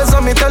beers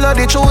on me, tell her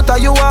the truth, or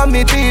you want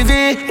me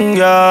TV.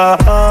 Girl,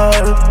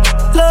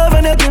 love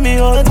when you give me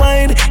all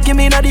mine. Give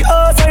me not the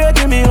house or you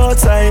give me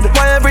outside.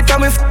 Why every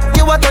time we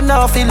you what I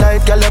now feel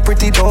like, girl, you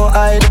pretty, don't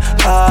hide.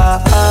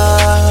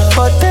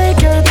 But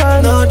take your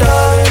time, no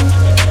darling.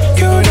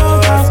 You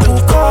don't have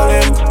to call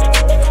him.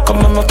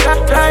 Come on, my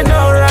cat right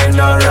now in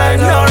the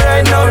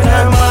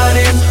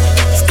morning.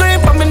 Scream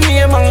for my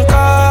name and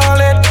call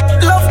it.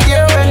 Love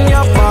here when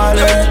you're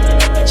falling.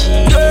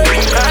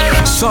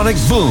 Sonic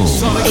Boom.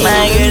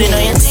 My girl, you know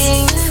you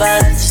think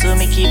fast, so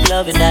me keep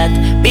loving that.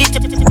 Beat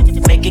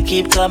make you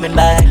keep coming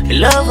back. Me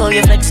love how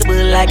you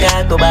flexible like a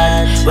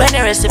acrobat. When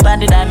you rest upon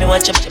the dime, me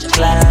watch you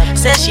clap.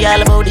 Say she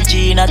all about the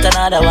G, not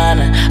another one.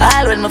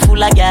 All when me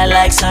fool a girl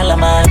like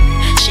Solomon.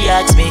 She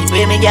asks me,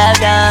 where me girl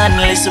gone?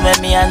 Listen when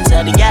me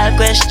answer the girl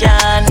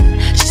question.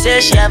 She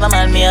says she have a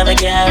man, me have a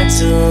girl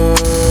too.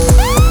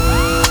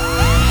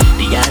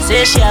 The girl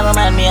says she have a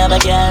man, me have a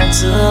girl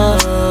too.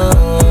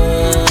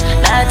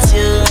 That's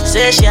you.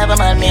 Say she have a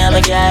man, me have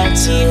a girl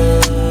too.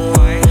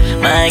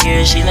 My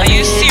girl, she not. Are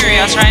you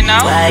serious right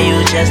now? Why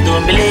you just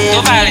don't believe?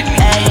 Don't violate me.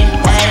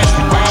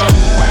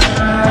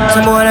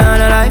 Some boy on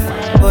a life.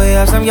 Boy, you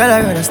have some girl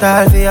I run a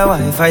style for your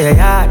wife or your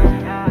yard.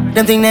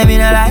 Them think them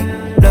in a lie.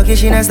 Lucky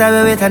she not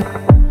stab with her.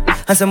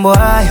 And some boy,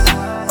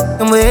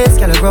 them ways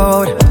girl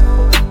road.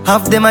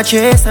 Half them a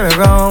chase her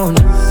around.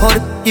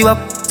 Hold you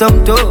up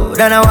some toe.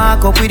 Then I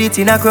walk up with it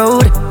in a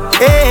crowd.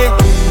 Hey,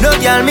 no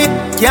girl me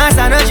can't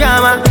stand no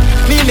drama.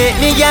 Me make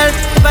me girl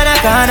for the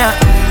corner.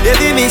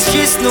 Baby miss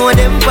she know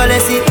them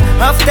policy.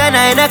 After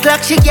 9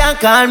 o'clock she can't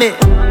call me.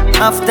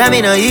 After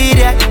me no hear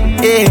that,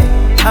 yeah.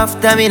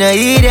 After me no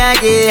hear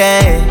that,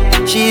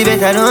 yeah. She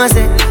better know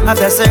say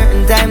after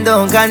certain time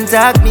don't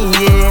contact me,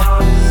 yeah.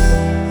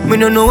 Me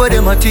no know what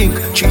them a think.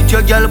 Cheat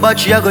your girl but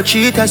she a go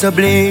cheat as a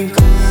blink.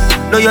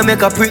 Now you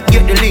make a prick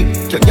get the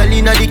link. Your girl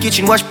inna the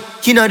kitchen wash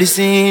inna the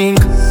sink.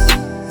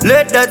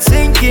 Let that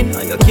sink in.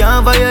 You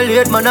can't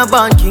violate man a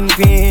banking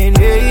pain,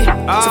 hey.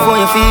 So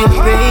when you feel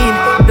the pain,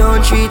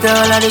 don't treat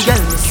all of the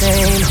girls the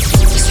same.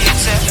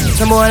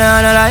 Some boy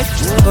on a life.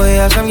 Boy,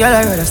 you have some girl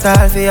I run a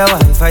style for your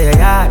wife or your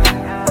yard.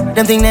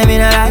 Them think them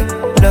in a lie.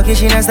 Lucky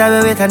she not stab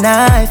with a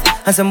knife.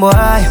 And some boy,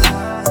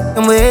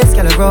 them ways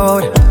girl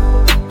road.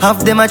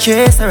 Half them a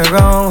chase her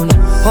around.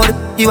 Hold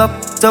you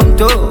up some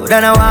toe.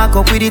 Then I walk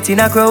up with it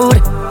in a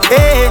crowd.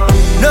 Hey,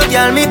 no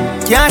girl me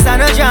can't stand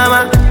no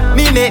drama.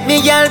 Me make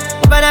me girl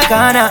for the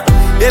corner.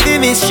 Baby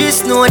miss she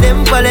know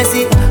them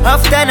policy.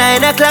 After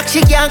 9 o'clock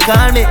she can't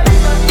call me.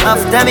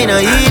 After me no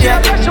hear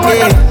that,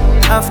 yeah.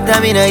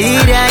 After me no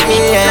hear that,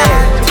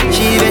 yeah.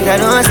 She better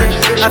know say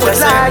after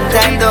certain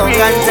time don't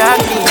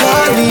contact me.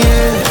 Call me,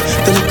 yeah.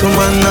 The little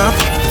man up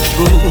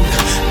good.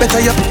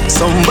 Better you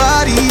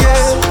somebody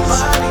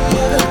else.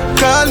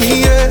 Call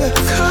me, yeah.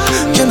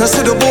 Can I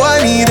say the boy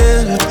need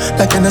help?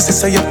 Like can I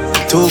say you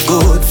too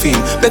good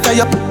feel? Better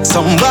you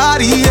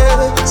somebody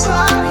else.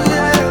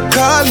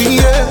 Call me,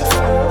 yeah.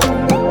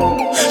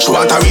 She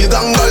want a real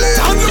gangale.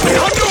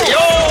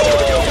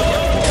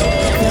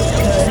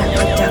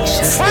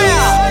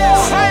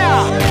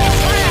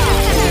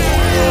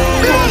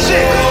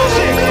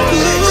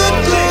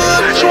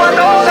 She want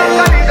all that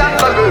money,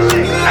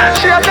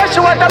 she said she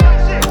want a.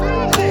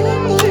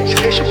 She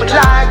said she would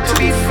like to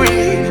be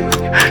free.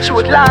 She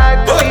would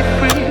like to be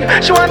free.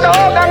 She want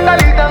all that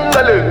money,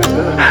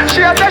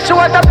 she said she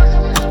want a.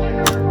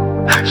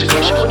 She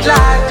said she would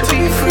like to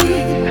be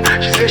free.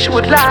 She said she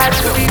would like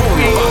to be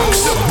free.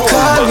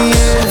 Call me,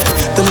 yeah.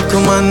 The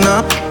little man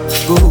up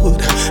good.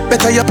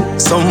 Better you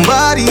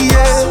somebody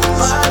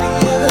else.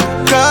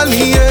 Call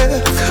me, yeah.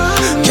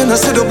 Can I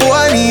say the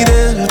boy need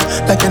help?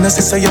 Like can I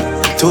say you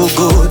too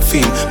good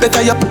feel?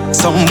 Better you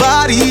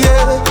somebody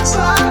else.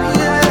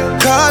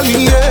 Call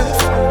me, yeah.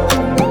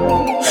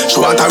 She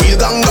want a real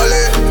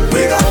gangale.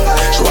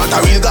 She want a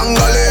real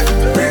gangale.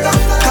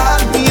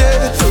 Call me,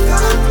 yeah.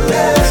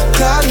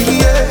 Call me,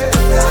 yeah.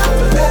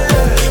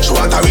 She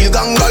want a real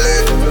gangale.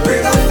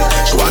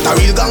 She want a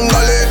real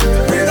gangale.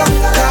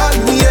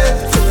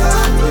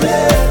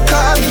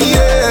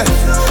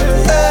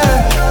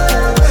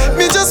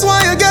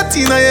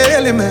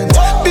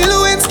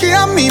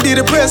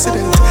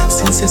 president.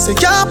 Since you say,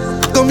 yeah,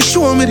 come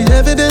show me the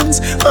evidence.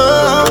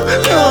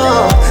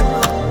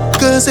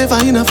 Cause if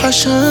I in a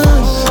fashion,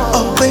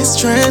 always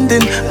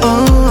trending.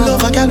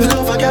 Love a gal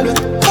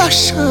with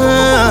passion.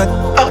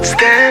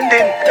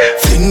 Outstanding.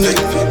 Fling it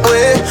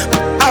away,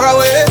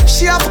 away.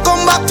 She have to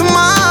come back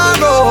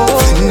tomorrow.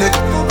 Fling it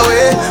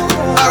away,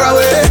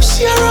 away.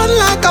 She run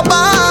like a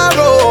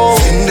barrow.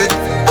 Fling it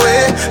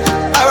away,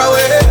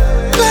 away.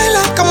 Play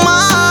like a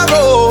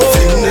marrow.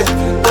 Fling it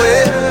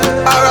away,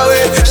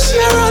 away. She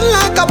run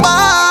like a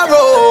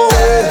barrow.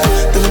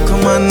 Don't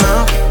come on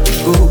now,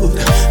 good.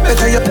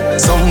 Better you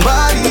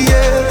somebody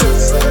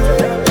else.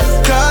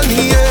 Call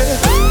me, yeah.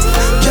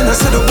 Can I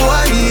say the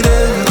boy need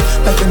it?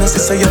 Like when I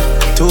say you're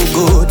too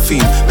good,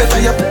 feel. Better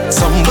you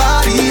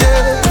somebody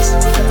else.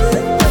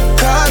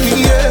 Call me,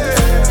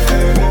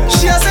 yeah.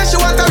 She said she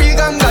want a big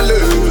angle.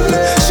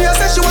 She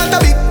said she want a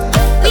big.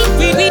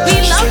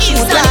 She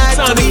would like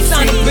to be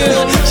free.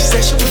 She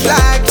said she would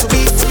like to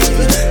be free.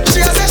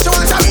 She said she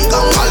want a big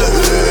angle.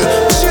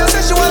 She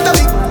said she want a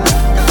big.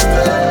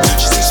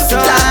 She said she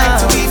would like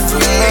to be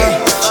free.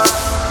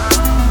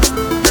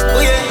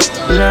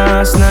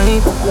 Last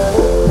night,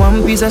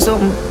 one piece of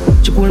something.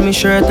 She pulled me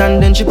shirt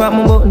and then she popped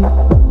my button.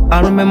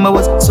 I remember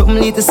was something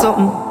lead to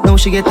something. Now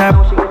she get her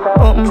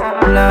open.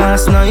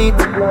 Last night,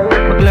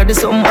 but glad there's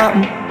something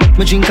happen.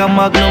 Me drink a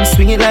Magnum,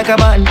 swing it like a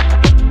band.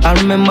 I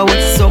remember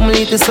what something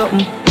lead to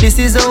something. This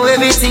is how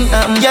everything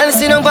happen. Girl,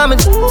 sit down for me.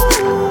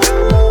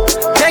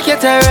 Take your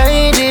time,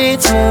 ride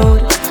it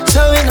smooth.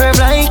 So it rev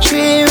like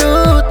tree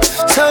root.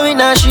 So it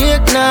not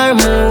shake nor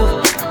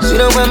move. Sit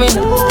down for me.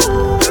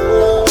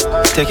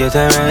 Take your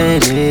time,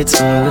 ride it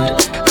smooth.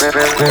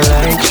 Rev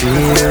like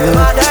tree root.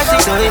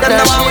 So it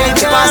not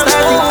shake nor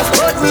move.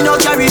 But me no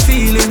carry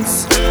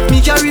feelings.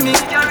 Me carry me.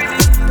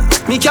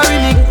 Me carry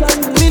me.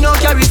 Me no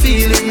carry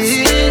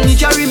feelings. Me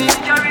carry me.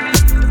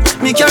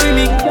 Me carry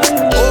me.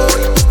 Oh,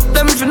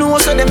 them if you know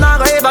so them not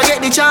gonna ever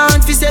get the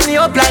chance to set me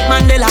up like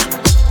Mandela.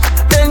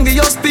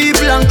 Envious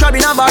people and crab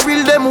in a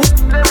barrel them up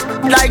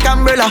like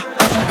umbrella.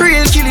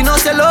 Real killing no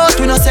sell out,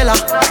 we no sell her.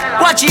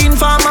 Watching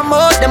for my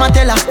mouth, them a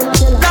tell her.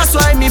 That's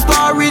why me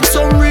par with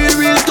some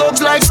real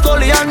thugs like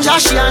Scully and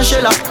Joshy and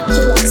Shella.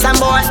 Some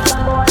boy,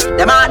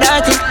 them are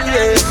dirty,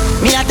 yeah.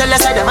 Me a tell you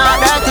say them are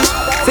dirty.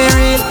 For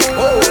real,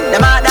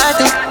 them are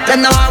dirty.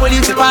 Them now I will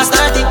leave you past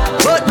 30.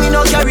 But me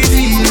no carry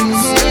feelings.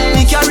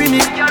 Me carry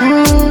me,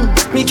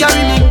 me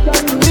carry me.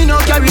 Me no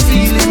carry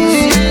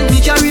feelings. Me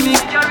carry me.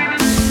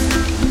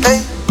 Hey,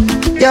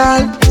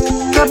 girl,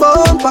 your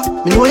bumper.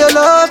 Me know you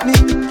love me.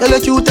 You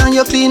look cute and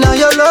you clean and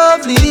you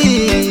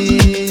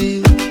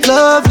lovely,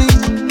 lovely.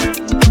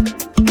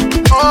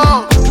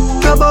 Oh,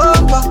 your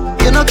bumper,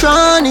 you no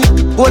cranny.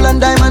 Gold and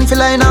diamond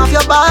flying off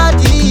your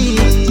body,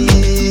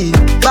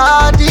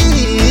 body.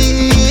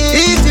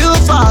 If you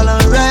fall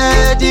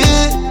already,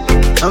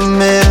 I'm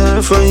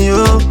here for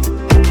you.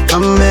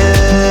 I'm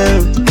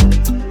here.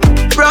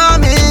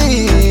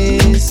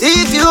 Promise.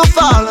 If you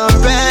fall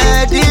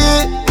already,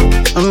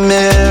 I'm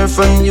here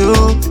for you.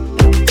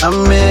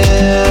 I'm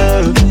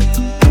here.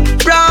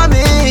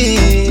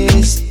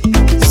 Promise.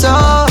 So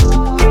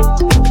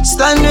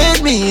stand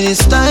with me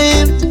this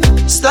time.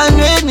 Stand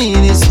with me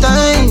this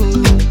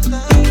time.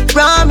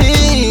 Promise.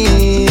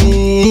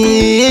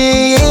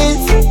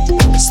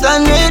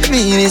 Stand with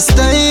me this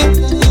time.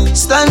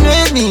 Stand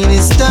with me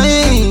this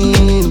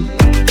time.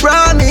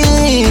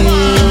 Promise.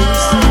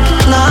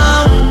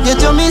 Now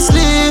get you me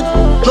sleep.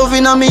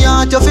 Loving on me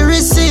heart you fi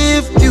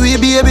receive. You will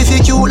be baby fi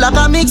cute like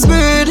a mixed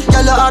breed.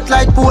 Girl you hot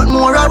like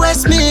Portmore or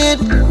Westmead.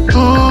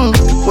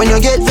 When you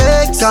get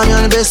vexed, can you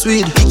on the best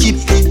weed. You keep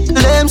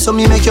lame so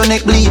me make your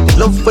neck bleed.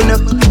 Love when you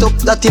top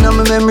that in my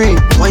memory.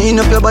 Wind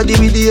up your body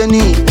with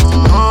DNA.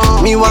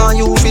 Me want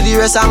you for the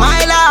rest of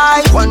my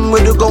life. One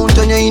way to go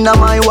turn you in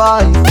my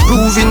wife.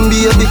 Proving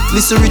baby,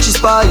 listen Richie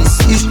Spice.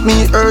 If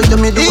me hurt you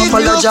me do if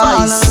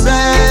apologize. If you fall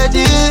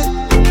ready,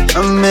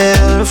 I'm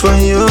here for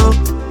you.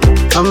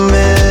 I'm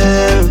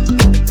here.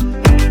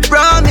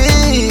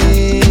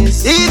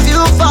 Promise. If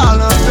you fall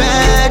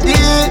already,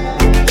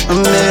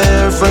 I'm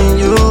here for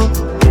you.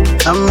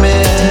 I'm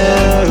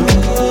here.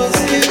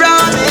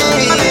 Promise.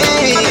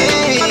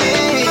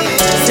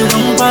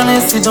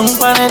 Sit don't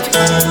panic.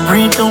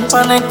 Breathe, don't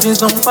panic, please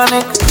don't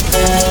panic.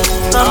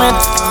 Slam it.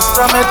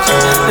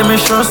 Let me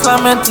show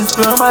slam it, it's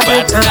pure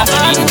magic.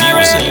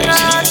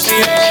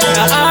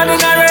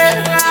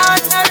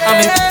 I'm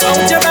in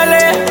your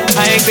belly.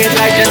 I ain't great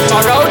like just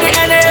borrow the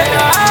energy.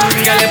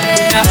 Girl, you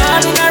put your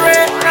hand in a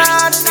red.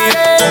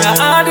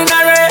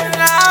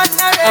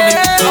 I'm in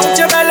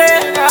your belly.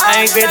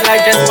 I ain't great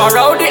like just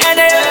borrow the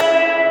energy.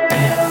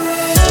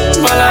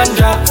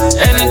 Malandra,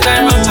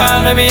 anytime I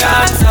call, let me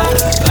answer.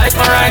 Like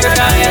Mariah,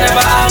 you never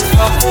ask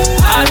for.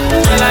 I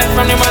my life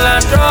from the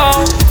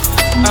Malandra.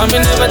 I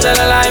mean, never tell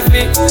a lie,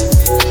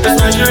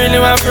 that's why she really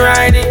want to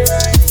ride it.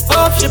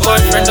 Hope she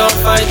boyfriend don't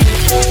fight it.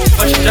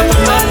 But she drop a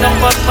man and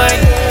bust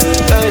mine.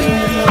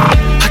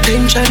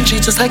 Attention, she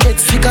just I get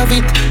sick of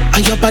it.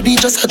 And your body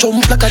just a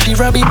jump like a the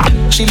rabbit.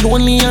 She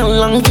lonely and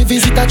long to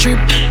visit a trip.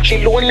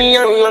 She lonely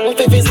and long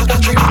to visit a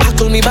trip.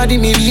 Tackle me body,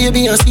 me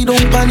baby, and see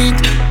don't panic.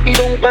 He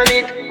don't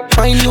panic.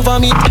 Find you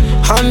vomit.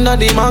 Under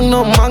the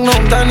magnum,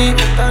 Danny.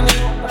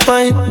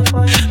 Fine.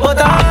 But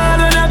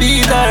I don't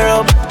beat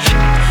her up.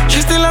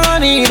 She still gonna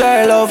need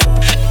her love.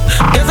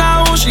 Guess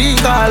how she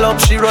call up.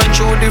 She run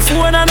through the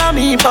phone and a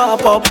me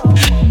pop up.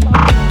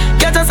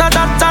 Get us a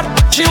chat.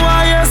 She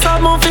want hear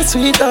some of it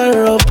sweet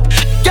her up.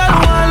 Girl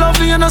want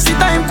love you, no see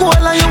time cold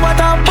and you want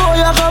a boy,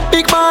 you got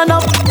big man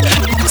up.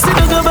 See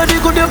your body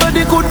good,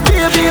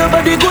 baby, your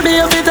body good,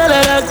 you fit tell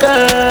her that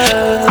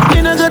girl.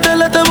 Me no got a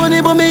lot of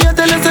money, but me you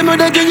tell her say me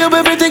they give you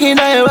everything in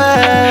my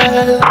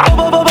world.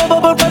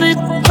 Body,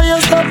 when you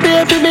stop,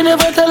 baby, me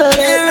never tell her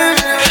that.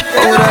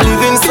 I woulda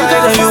live inside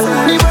of you.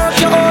 Me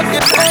work you out,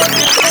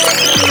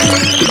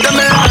 That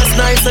me last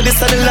night, so this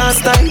is the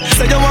last time.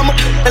 Say you want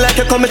me like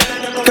you come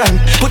crime.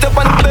 Put up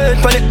on the bed,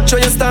 on it, show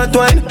you start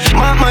wine.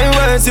 Mark my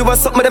words, you are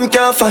something them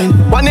can't find.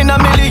 1 in a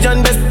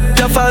million, best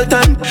your fall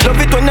time. Love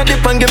it when you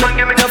dip and give me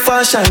your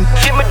fast shine.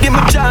 Give me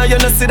joy, you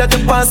know see that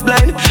you pass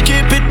blind.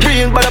 Keep it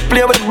real, but I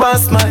play with the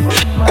boss man.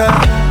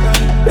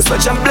 It's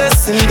such a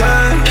blessing,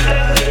 girl.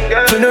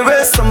 For the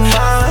rest of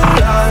my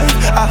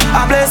life,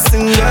 a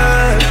blessing,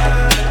 girl.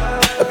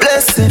 A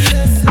blessing,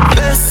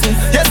 blessing.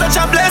 You're such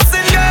a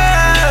blessing,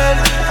 girl.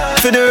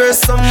 For the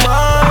rest of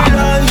my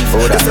life,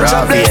 you're such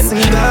a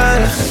blessing,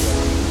 girl.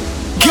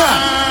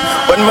 Yeah.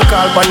 When me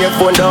call on your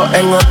phone, don't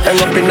hang up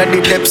in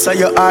the depths of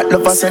your heart.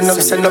 Love, I send up.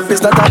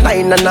 It's not a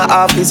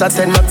 9.5, it's a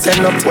 10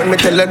 up. When me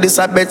tell her this,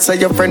 I bet say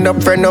your friend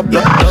up. Love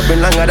me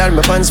longer than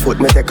my pants foot.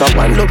 Me take a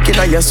one look in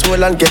your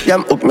soul and get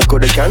them hook. Me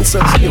coulda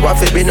cancel. You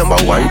have to be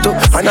number 1, 2.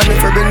 And I me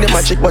for bring the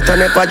magic, but I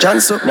never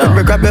cancel. When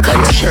me grab you by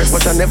your shirt,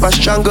 but I never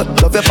strangle.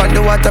 Love you on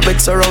the water,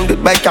 but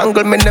surrounded by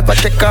kangle. Me never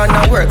take on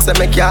her work, so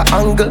make your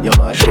angle.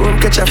 Room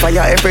catch a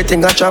fire,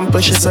 everything I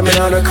trample. She say me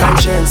on no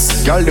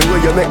conscience. Girl, the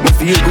way you make me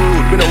feel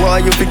good. Me know why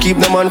you fi keep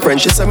them on friend.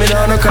 She say me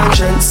nah no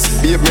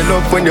conscience. Babe, me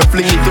love when you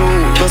fling it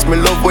out. Plus me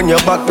love when you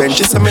backbend.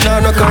 She say me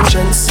nah no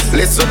conscience.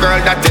 Listen girl,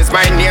 that is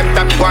my name.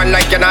 Top one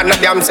like you nah no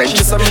damn sense.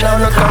 She say me nah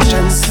no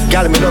conscience.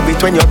 Girl, me love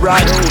it when you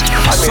broad out.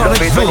 And me love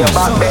it when you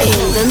backbend.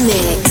 In the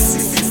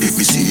mix. If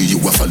me see you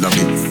a follow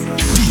me,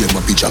 DM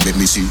a picture make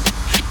me see.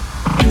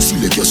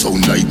 Select your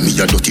sound like me,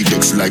 a dirty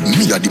decks like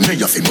me, a the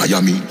mayor for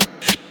Miami.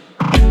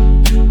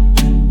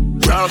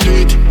 Grab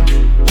it.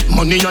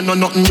 Money and no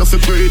nothing you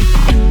fi breed.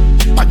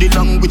 Body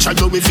language I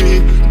do with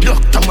it.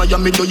 Doctor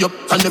Miami do you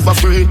I never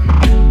afraid.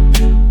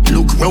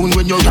 Look round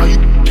when you're right.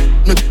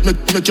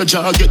 Make your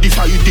jaw get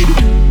divided.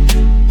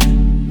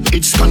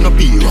 It's gonna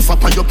be rough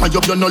up and up,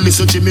 you no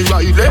listen to me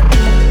right, eh?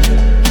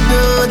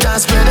 No,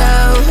 just spread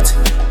out.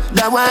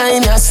 That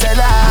wine you sell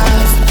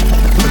off.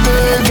 My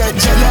girl get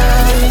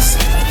jealous.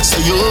 So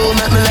you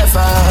make me left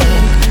out.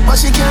 But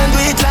she can't do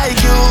it like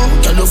you.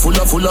 Girl, you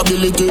full of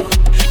ability.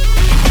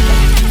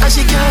 And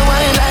she can't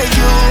wine like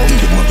you.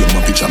 Give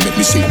my picture, make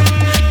me see.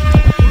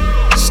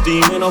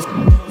 Steaming off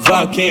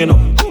volcano.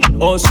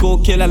 Old school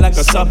killer like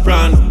a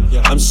soprano.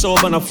 I'm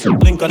sober and I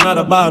blink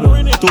another bottle.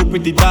 Two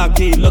pretty dark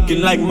teeth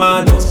looking like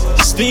models.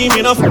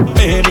 Steaming off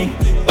baby.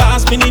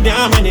 Pass me the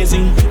damn energy.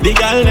 The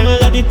girl never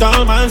let the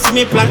tall man see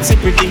me plaxy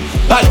pretty.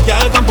 Bad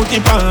girl can put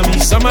it on me.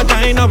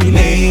 Summertime now we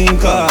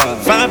link up.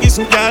 5 years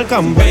girl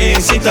come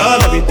brace it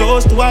up. Every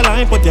toast to a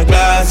line, put your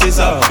glasses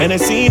up. And I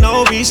see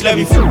no beach, let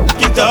me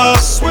fuck it up.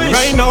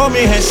 Right now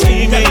me head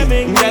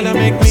steaming. Gotta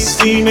make me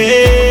steaming.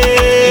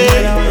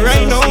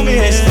 Right now me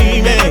head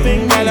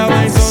steaming. Gotta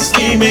wine so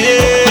steaming.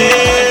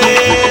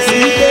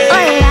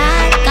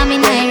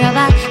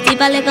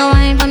 A little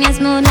wine from your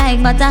smooth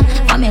like butter.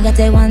 From you got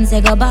a one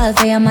say go ball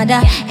for your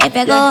mother. If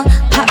you go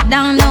pop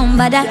down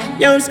butter.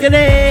 Yo,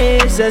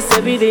 skadage, just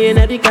every day in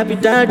the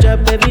capital.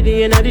 Drop every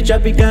day in the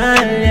tropical,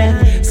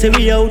 yeah. Say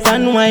we out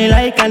and wine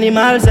like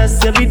animals.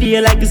 Just every day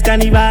like this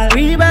carnival.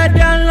 We bad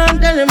girl, I'm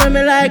telling me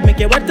me like. Make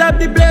you wet up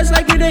the place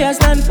like you day a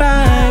stand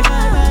back.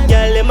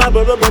 Girl, them a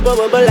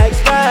bubble like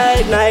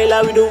Sprite.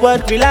 Nyla, we do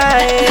what we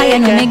like. How you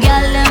know me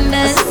girl them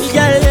best?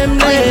 Girl them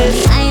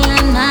best.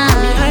 Island man.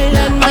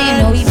 Oh, you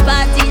know we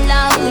party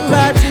loud.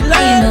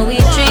 And you know we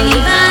drink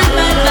bad.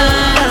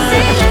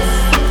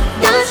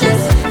 Don't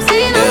stress,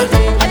 say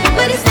nothing.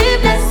 Everybody stay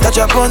blessed. Touch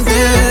up on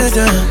this,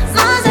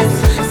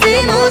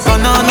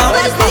 banana.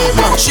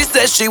 She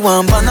says she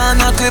want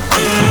banana clip.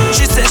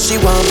 She says she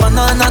want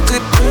banana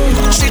clip.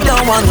 She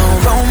don't want no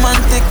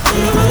romantic.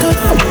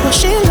 What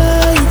she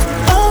like?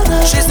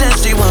 She says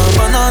she want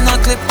banana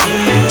clip.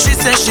 She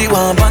says she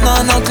want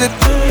banana clip.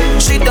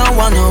 She don't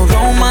want no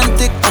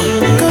romantic.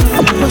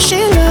 What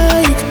she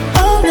like?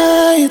 All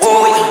night.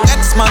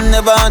 X-man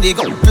never had it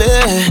go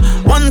play.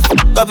 One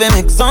of him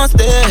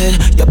exhausted.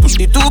 You push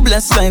the two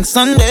blessed like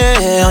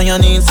Sunday. And you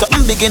need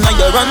something big in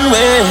your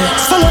runway.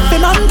 So love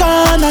him and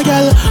gonna,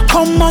 girl.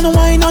 Come on,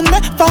 wine on me,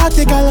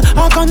 party, girl.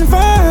 I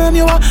confirm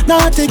you are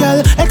naughty,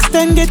 girl.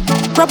 Extend it,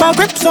 rubber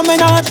grip, so me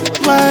not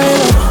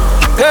wild.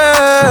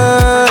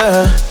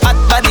 Girl, hot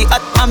body,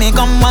 hot mommy,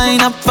 come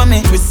wine up for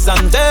me. Twist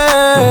and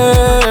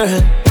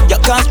turn. You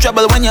can't cause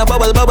trouble when you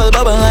bubble, bubble,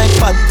 bubble like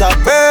butter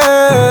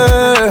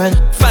burn.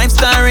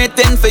 5-star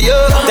rating for you.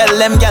 Tell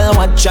them girl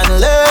watch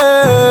and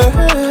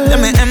learn. Let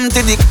me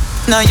empty the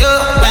now you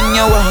when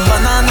you want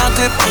banana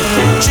clip.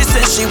 She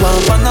says she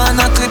want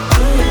banana clip.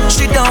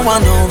 She don't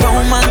want no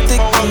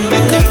romantic.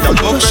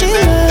 She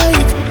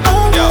like.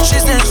 She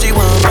says she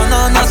want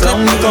banana clip.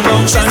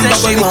 She says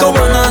she want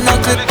banana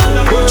clip.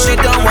 She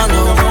don't want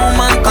no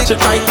romantic. She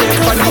try to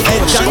find the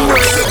edge and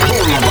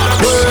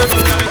work.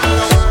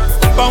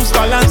 Bounce,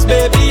 balance,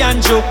 baby,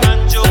 and joke.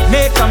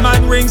 Make a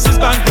man rings his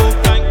banjo.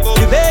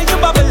 The way you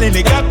bubbling,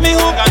 it got me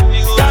hooked.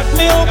 Got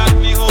me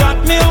hooked, got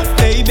me hooked.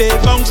 Baby,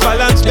 bounce,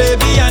 balance,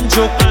 baby, and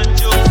joke.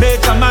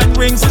 Make a man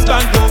rings his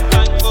banjo.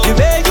 The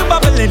way you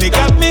bubbling, it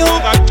got me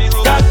hooked.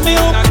 Got me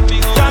hooked,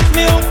 got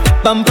me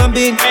hooked. Bump and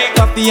beat,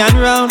 coffee and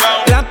round.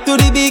 Clap to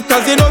the beat,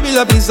 cause you know we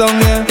love this song,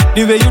 yeah.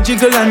 The way you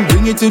jiggle and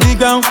bring it to the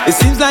ground. It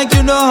seems like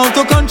you know how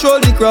to control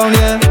the crown,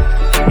 yeah.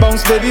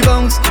 Bounce, baby,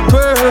 bounce,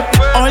 twerk.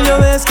 On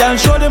your waist, can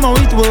show them how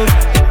it works.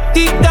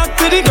 Tick tock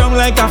to the ground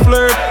like a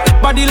flirt.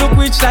 Body look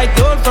rich like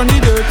gold from the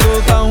dirt.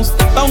 So bounce,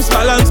 bounce,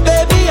 balance,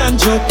 baby, and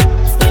joke.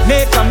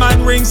 Make a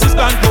man rings his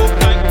banjo.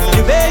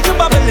 The way you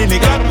bubbling,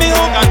 it got me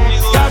hooked.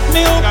 Got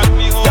me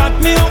hooked, got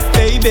me hooked.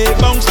 Baby,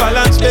 bounce,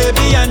 balance,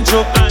 baby, and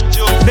joke.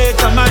 Make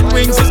a man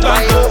rings his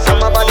banjo.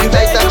 The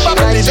way you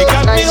bubbling, it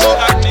got me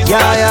hooked.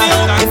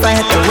 Yeah. If I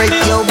had to rate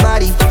your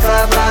body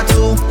 5 by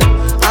 2,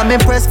 I'm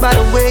impressed by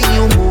the way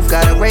you move.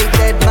 Gotta rate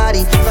that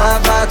body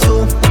 5 by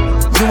 2.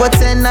 You a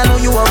 10, I know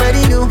you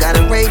already knew.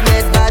 Gotta rate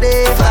that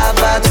body 5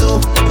 by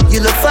 2.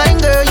 You look fine,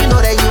 girl, you know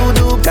that you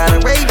do. Gotta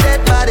rate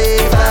that body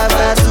 5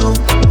 by 2.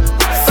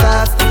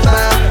 5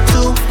 by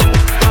 2.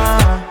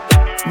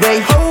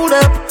 They hold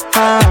up,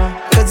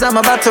 cause I'm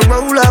about to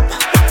roll up.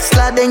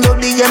 Slide in your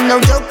DM,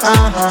 no joke,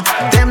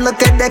 Damn,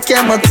 look at that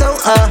camera toe,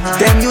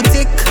 Damn, you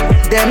tick,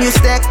 damn, you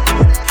stack.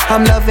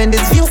 I'm loving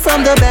this view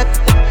from the back.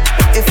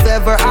 If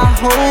ever I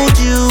hold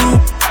you,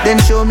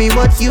 then show me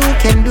what you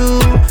can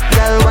do.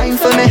 Girl, wine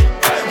for me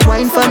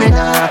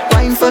now,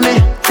 wine for me.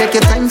 Take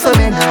your time for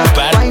me now,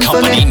 wine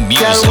for me.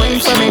 Girl,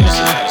 wine for me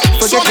now.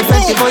 Forget the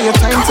fancy for your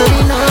time to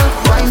be now.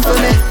 Wine for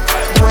me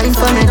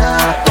now,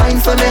 wine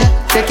for me.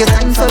 Take your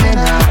time for me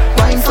now,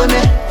 wine for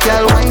me.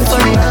 Girl, wine for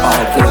me now,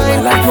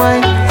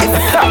 wine.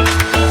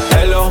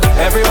 Hello,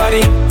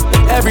 everybody,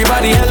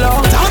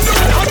 hello.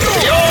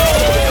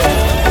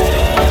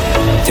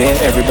 Dear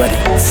everybody,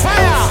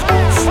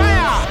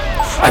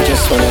 I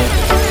just wanna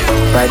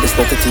write this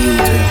letter to you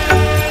too.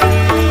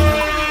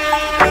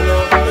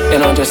 You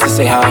know, just to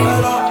say hi.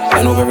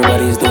 I hope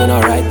everybody is doing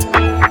alright.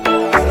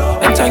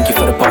 And thank you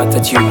for the part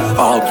that you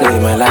all play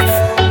in my life.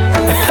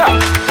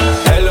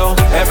 Hello,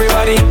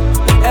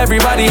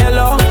 everybody,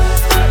 hello.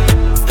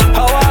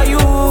 How are you?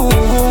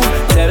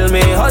 Tell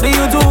me, how do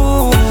you do?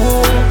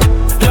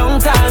 Long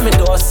time I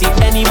don't see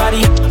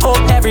anybody.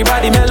 Hope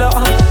everybody mellow.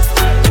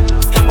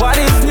 What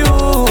is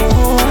new?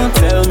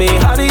 Tell me,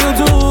 how do you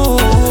do?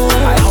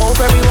 I hope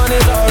everyone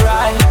is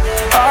alright.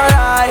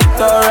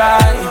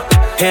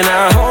 And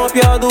I hope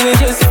you're doing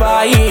just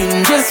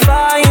fine.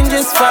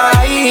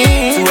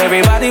 To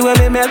everybody when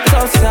we met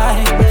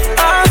outside,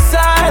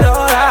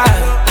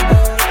 alright.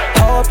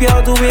 Hope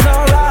you're doing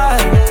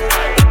alright.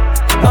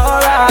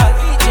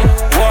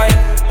 Boy,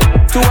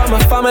 to all my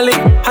family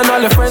and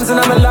all the friends in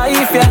my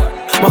life, yeah.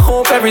 I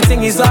hope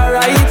everything is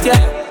alright, yeah.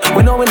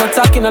 We know we're not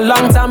talking a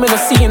long time, we're not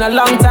seeing a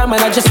long time,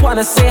 and I just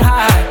wanna say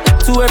hi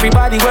to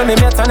everybody when we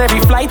met on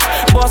every flight,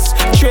 bus,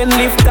 train,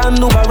 lift, and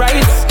Uber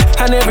rides.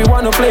 And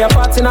everyone who play a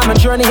part in my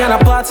journey and a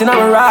part in my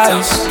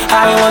rise.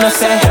 I wanna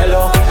say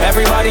hello,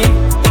 everybody,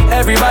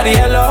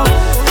 hello.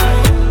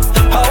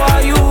 How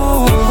are you?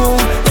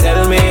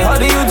 Tell me, how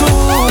do you do?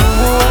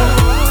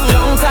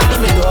 Long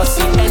time we don't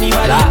see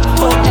anybody.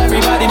 Oh,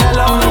 everybody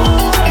mellow.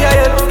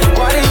 Yeah.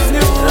 What is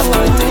new?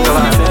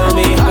 Tell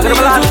me, how do you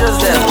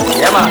do?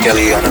 Yeah, man.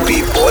 Kelly on the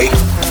beat, boy.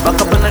 Back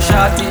up in the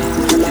shawty.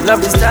 She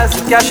love the styles,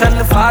 the cash and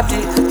the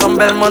party. From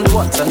Belmont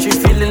once and she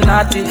feeling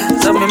naughty.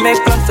 So me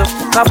make plans to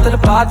after the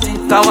party.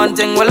 Cause one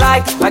thing we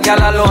like, a gal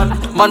alone.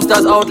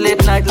 Monsters out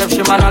late night, left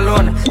she man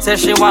alone.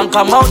 Says she want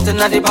come out in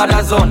the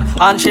bad zone.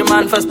 And she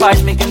man for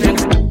spice, make him drink.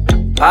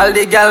 All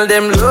the gal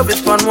them love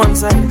it on one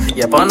side.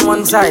 Yep, on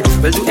one side.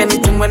 We'll do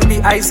anything when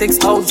we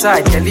I6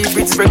 outside. Kelly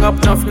Brits bring up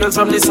enough girls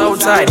from the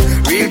south side.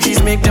 Real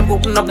G's make them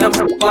open up them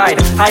wide.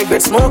 High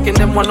grade smoking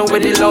them one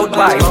with the loud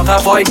vibe.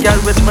 A boy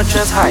gal with my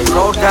chest high,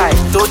 road guy.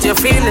 Don't you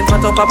feel it,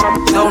 but up,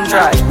 don't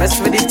try.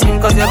 Mess with the team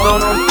cause you're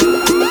going on.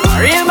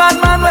 Real bad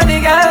man when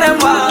the gal them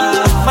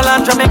wild.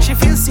 Melandra make she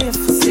feel safe.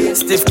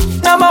 Stiff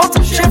them out,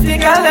 shift the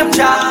gal them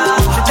jaw.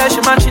 She tell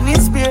she man she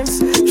needs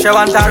spears. She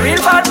want a real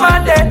bad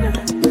man then.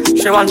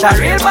 She want a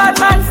real bad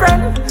man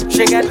friend.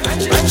 She get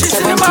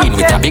 17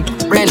 with a big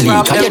brain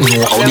leak. I you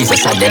know how these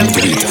are them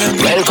treat.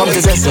 Welcome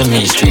to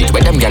Sesame Street,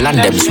 where them gal and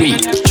them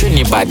sweet.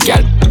 Trini bad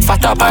gal,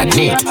 fat up and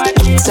neat.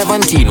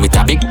 17 with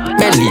a big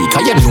belly,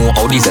 cause you know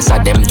how these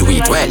are them do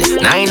it well.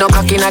 9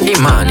 o'clock in the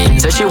morning,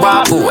 say she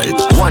want pole.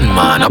 One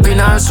man up in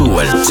her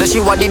soul, say she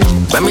want it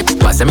when me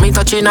pass me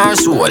touching her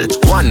soul.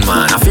 One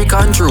man I feel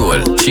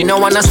control. She no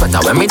wanna sweater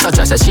when me touch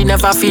her, say she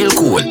never feel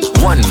cool.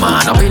 One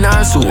man up in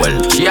her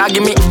soul, she a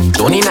give me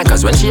Tony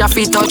neckers when she a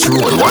feet touch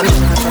road. One,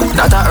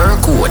 that a her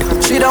code.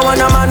 She don't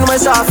want a man we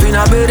soft in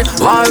a bed.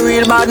 Want a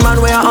real bad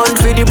man we a hunt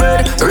for the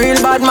bread. Real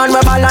bad man we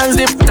balance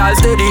the all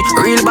steady.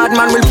 Real bad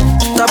man will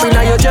top in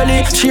your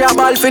jelly. She a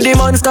ball for the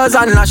monsters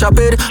and lash up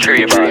it.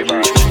 She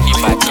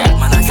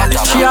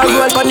a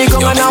roll pon the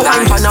gum and a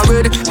wine pon a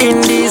red.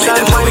 Indies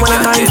and wine when a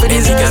time for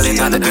this.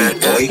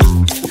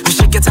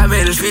 She get a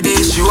medal for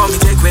this. She want me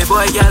take away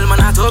boy girl,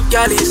 man a top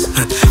girl is.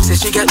 Say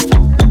she get,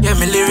 yeah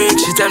me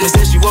lyrics. She tell me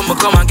say she want me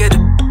come and get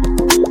it.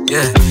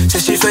 Yeah, say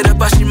she fed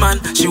up as she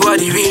man. She want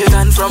the real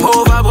gun from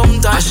over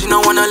Bumpton. She no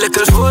want a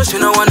little fool, she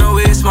no want no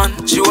waste man.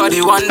 She want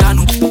the one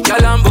done.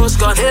 Girl and boss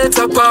gun, heads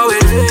up power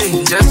with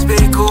it. Just be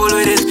cool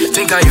with it.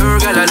 Think of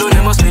your girl alone,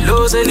 you must be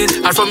losing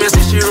it. And from you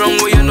say she wrong,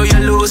 well you know you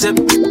lose it.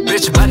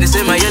 Bitch body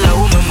say my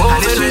yellow woman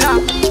moving it.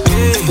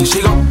 Yeah,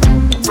 she go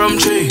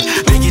from tree.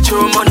 Make it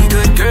your money,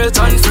 good girl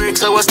turn freak.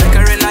 So I was take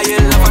her in a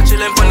yellow, but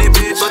chillin' on the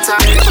beat. So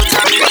time.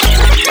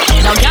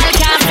 Now girl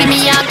can't see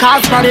me and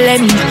cause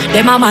problem.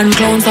 Them a man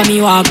clown so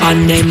me walk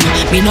on them.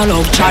 Me no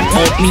love chat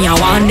but me I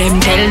want them.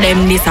 Tell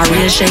them this a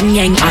real Shen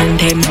Yang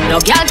anthem. Now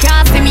girl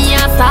can't see me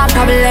and start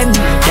problem.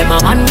 Them a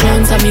man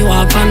clown so me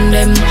walk on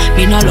them.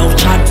 Me no love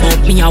chat but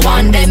me I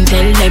want them.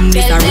 Tell them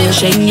this a real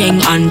Shen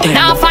Yang anthem.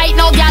 Now fight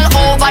no girl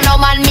over no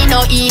man, me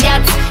no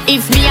idiot.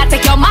 If me a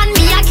take your man,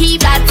 me a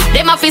keep that.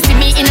 Them a fi see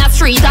me in a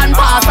street and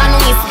pass and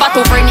whisper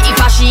to friend if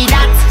I she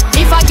that.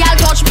 If a girl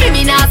touch me,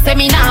 me nah say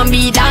me nah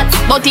be that.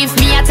 But if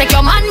me a take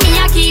your man, me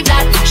a keep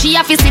that. She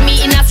a fi see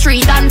me in a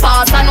street and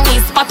pass and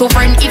whisper to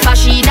friend if a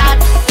she that.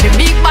 The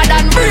big bad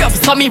and brave,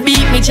 so me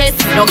beat me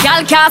chest. No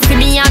girl can't see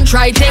me and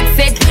try take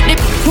set. The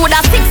coulda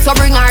stick, so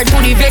bring her to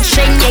the vet.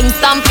 Shen Yang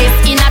stamp it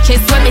in a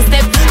chest when me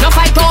step. No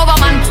fight over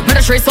man, me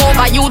the stress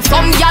over youth.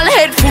 Some girl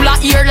head full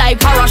of ear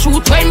like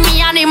parachute. When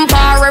me and him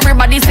par,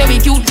 everybody say we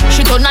cute.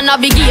 She turn a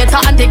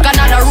navigator and take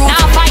another route.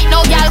 Now fight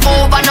no girl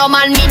over no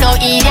man, me no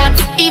idiot.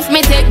 If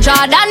me take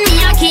Jordan,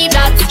 me a keep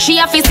that. She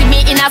a fi see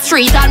me in a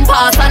street and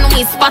pass and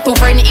whisper to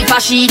friend if a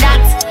she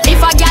that. If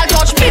a girl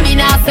touch me, me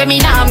nah say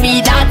me nah be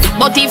that.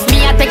 But if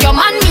me a take your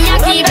man, me a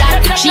keep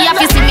that. She a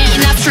fi see me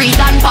in a street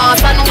and pass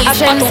and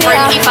whisper to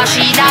friend if a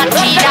she that.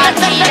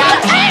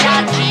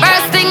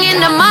 First thing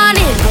in the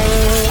morning,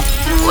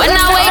 when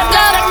I wake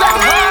up,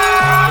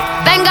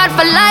 thank God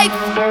for life.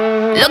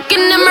 Look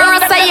in the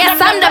mirror, say yes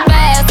I'm the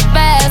best.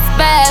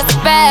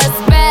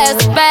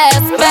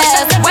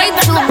 Way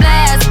too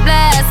blessed.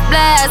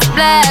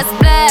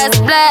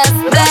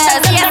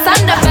 Yes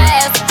I'm the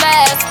best.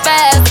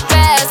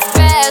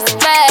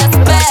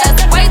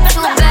 Way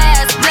too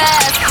blessed.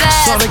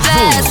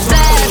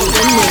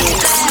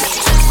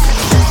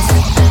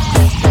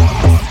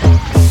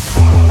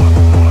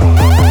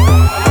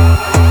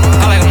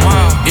 I like 'em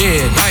all,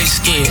 yeah, light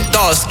skin,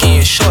 dark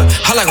skin, short.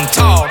 I like 'em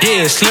tall,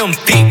 yeah, slim,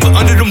 thick, but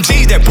under them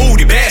jeans, that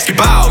booty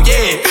basketball,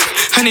 yeah.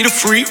 I need a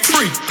free.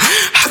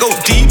 I go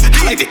deep,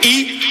 I like to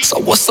eat. So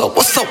what's up,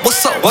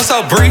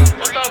 Bree?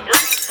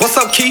 What's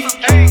up, Keith?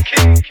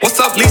 What's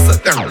up,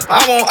 Lisa?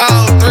 I want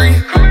all three.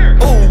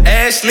 Ooh,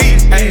 Ashley,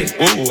 hey,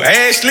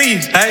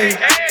 hey.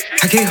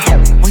 I get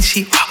home when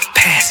she walk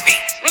past me.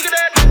 Look at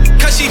that.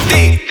 Cause she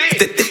thick.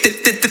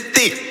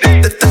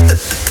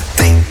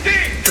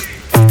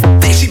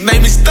 She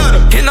made me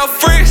stutter. And her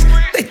friends,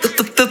 they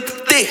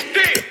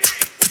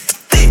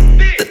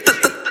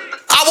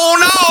I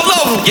want all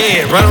of them.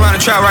 Yeah, run around the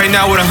trap right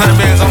now with 100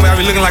 bands on me. I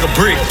be looking like a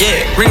brick.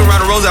 Yeah, ring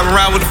around the rose, I be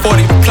around with the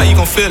 40. Play, you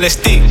gon' feel that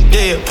stick.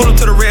 Yeah, pull up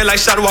to the red light,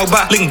 shot to walk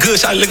by. Looking good,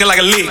 shot looking like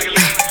a lick.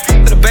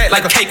 To the back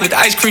like a cake with the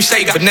ice cream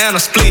shake. Banana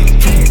split.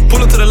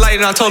 Pull up to the light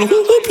and I told her,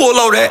 who pull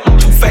over that?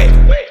 Too fat.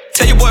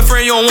 Tell your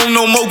boyfriend you don't want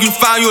no more. You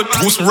find you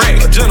with some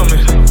racks. A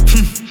gentleman.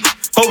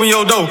 Open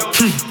your door.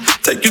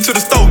 Take you to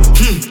the store.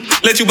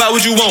 Let you buy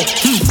what you want.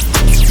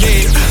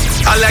 Yeah,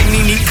 I like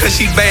Nene cause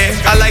she bad.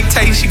 I like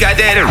Tay, she got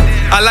that.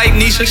 I like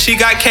Nisha, she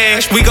got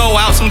cash. We go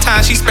out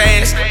sometimes, she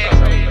spaz.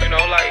 You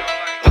know, like,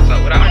 what's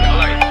up with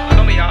like,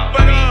 some of y'all,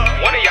 one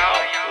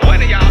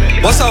of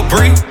y'all. What's up,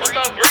 Bree?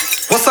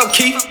 What's up,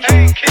 Keith?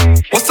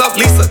 What's up,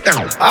 Lisa?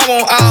 I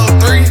want all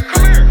three.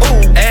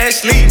 Ooh,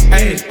 Ashley,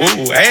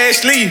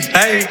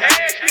 hey.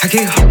 I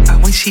get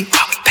home when she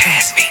walk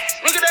past me.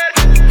 Look at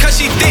that. Cause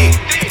she thick.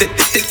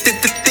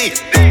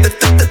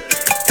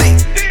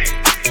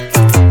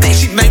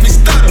 She made me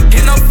stutter.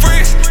 And her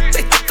friends,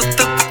 they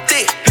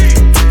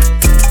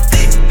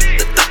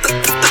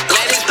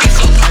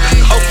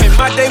Okay,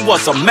 my day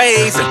was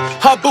amazing.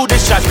 Her booty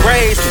shot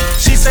crazy.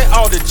 She said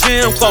all the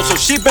gym clothes, so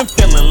she been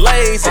feeling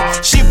lazy.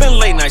 She been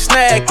late night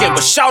snacking,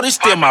 but shawty's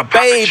still my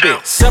baby.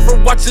 Several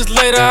watches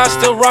later, I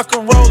still rock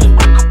and rollin'.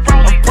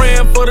 I'm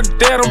praying for the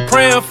dead, I'm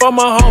praying for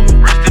my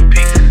homie.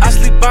 I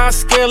sleep by a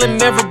scale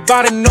and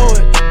everybody know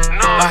it.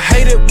 I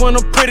hate it when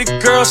a pretty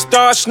girl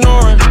starts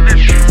snoring.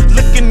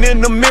 Looking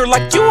in the mirror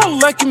like you a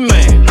lucky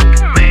man.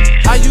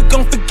 How you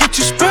gon' forget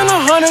you spent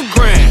 100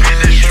 grand?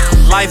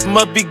 Life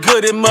must be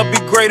good, it must be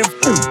great if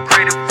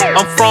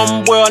I'm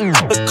from where a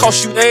nigga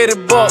cost you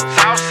 80 bucks.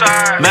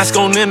 Mask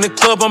on in the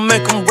club, I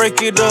make him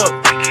break it up.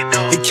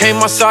 He came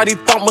outside, he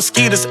thought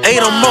mosquitoes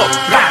ate him up.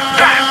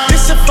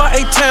 This if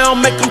I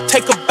A-Town, make him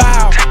take a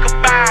bow.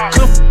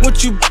 Come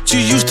with you, you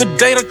used to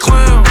date a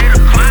clown.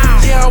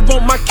 Yeah, I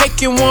want my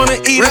cake and wanna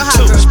eat it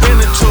too. Spin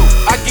it too.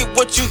 I get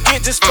what you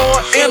get just for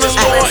an inner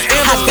more.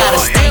 I gotta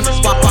stay,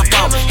 walk,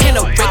 in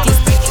a reckless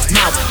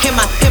mouth. Hit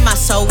my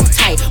soul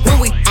tight when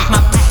we my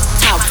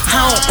talk.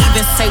 I don't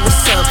even say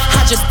what's up,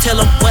 I just tell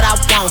him what I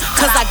want.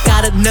 Cause I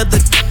got another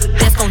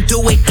that's gon' do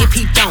it if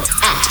he don't.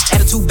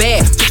 Attitude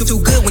bad,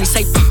 too good when he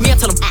say me, I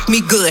tell him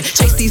me good.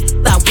 Chase these,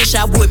 I wish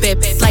I would, bad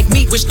like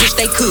me, wish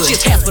they could.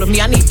 She's Casper to me,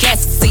 I need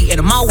gas to see.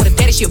 And I'm all with a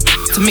daddy, she a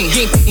to me.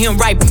 He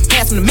ain't right,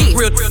 pass him to me.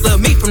 Real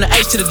love me from the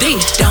H to the D.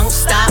 Don't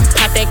stop,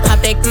 pop that,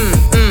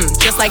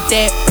 just like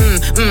that,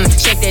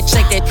 shake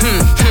that,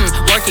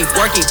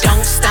 work it,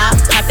 don't stop,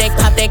 pop that,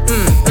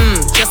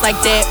 just like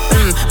that,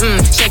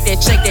 shake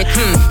that,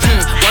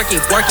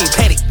 work it,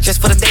 petty,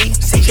 just for the day.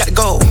 Say you gotta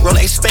go, roll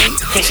a spade.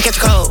 She catch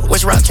a cold,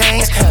 what's your rock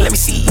chains? Let me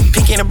see,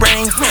 pink in the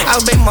brain.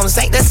 Our baby mamas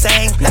ain't the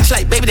same. Now she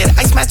like, baby, that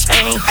ice my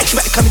chain. You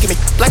better come and give me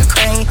like a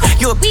crane.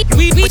 You a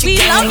what you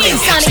gang?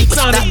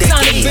 Sonic Bill.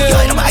 Yo,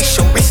 ain't no ice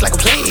your wrist like a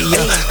player.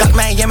 Got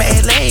Miami,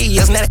 LA.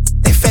 Now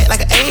they fat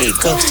like an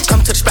acre.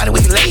 Come to the spot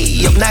with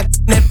lay up, not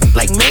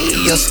like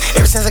mayors.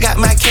 Ever since I got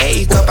my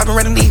cake up, I've been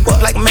running these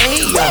up like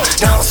mayor.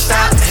 Don't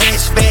stop,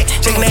 hatchback,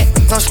 shaking that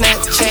on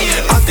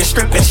Snapchat. Off the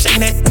strip and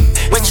shaking that.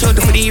 What you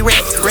do for these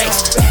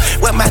racks?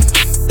 What my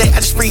that I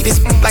just breathe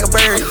this like a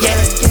bird, yeah.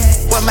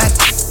 What my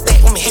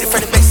that when me hit it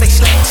from the back, say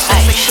slash.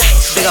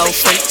 Big old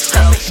freak,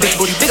 big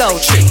booty, big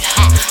old tree.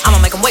 I'ma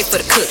make him wait for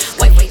the cook.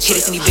 Wait,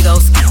 hit it in these big old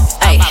skis.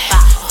 Ayy,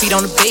 feet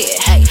on the bed.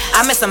 Hey,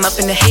 I mess him up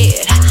in the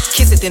head.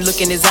 Kiss it, then look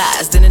in his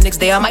eyes. Then the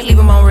next day I might leave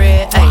him on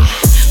red. Ayy,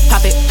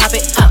 pop it,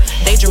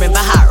 daydreaming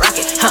by hot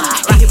rocket.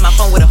 He hit my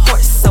phone with a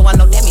horse, so I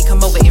know that me come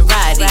over and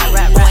ride it.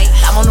 Right,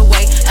 I'm on the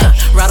way.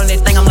 Ride on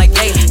that thing, I'm like,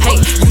 hey.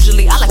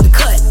 Usually I like to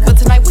cut, but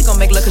tonight we gon'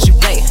 make love 'cause you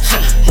play.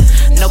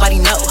 Nobody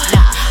know.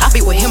 I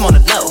be with him on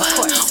the low.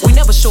 We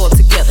never show up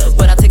together,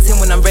 but I text him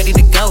when I'm ready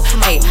to go.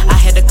 Hey, I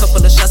had a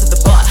couple of shots at the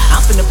bar.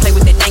 I'm finna play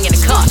with that thing in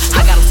the car.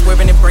 I got him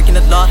swerving and breaking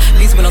the law.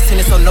 Least when I'm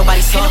tennis, so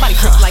nobody saw. Ain't nobody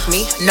freak like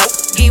me. Nope.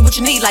 Get what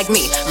you need like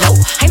me. Nope.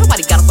 Ain't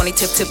nobody got a funny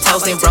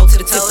tiptoes and roll to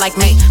the tip like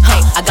me.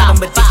 Hey, I got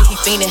him addicted, he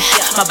fiendin'.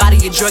 My body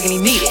a drug and he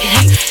need it.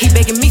 He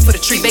begging me for the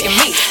treat, begging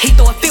me. He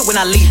throw a fit when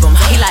I leave him.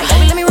 He like,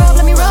 baby, let me rub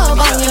on you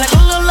like a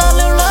little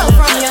love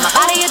from you. My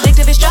body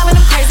addictive, it's driving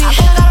him crazy. I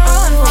gotta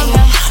run from you.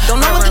 Don't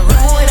know what to do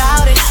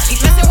without it.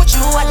 He's messing with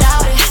you, I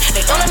doubt it.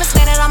 They don't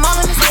understand that I'm all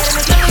in his head and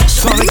it's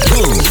Sonic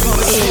Boom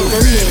in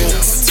the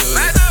mix.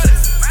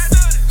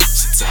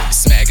 She told me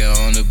smack her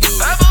on the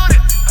booty.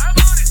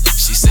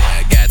 She said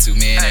I got too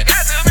many.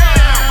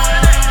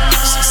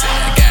 She said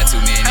I got too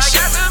many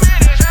shows.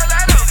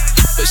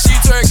 But she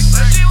twerking.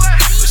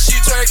 But she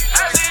twerking.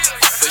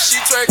 But she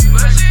twerking.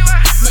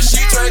 But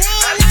she twerking.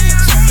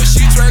 But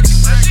she twerking.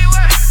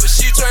 But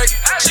she twerking.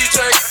 She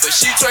twerking. But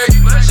she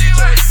twerking.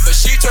 But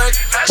she twerking.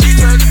 She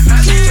twerking.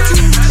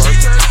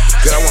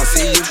 Girl, I wanna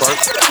see you twerk.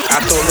 I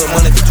throw a little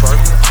money to twerk.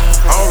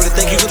 I don't really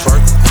think you can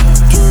twerk.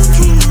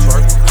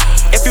 Twerk.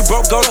 If you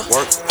broke, go to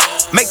work.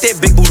 Make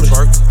that big booty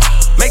twerk.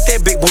 Make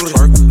that big booty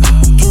twerk.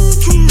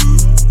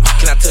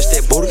 Can I touch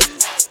that booty?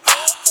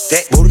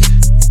 That booty?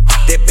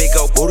 That big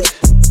old booty?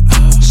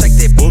 Shake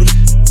that booty.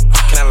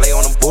 Can I lay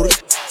on them booty?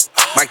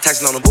 Mike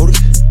Tyson on the booty.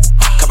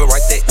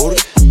 Copyright that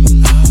booty.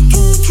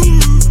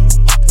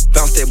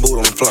 Bounce that booty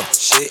on the floor.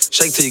 Shit.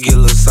 Shake till you get a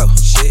little soft.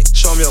 Shit.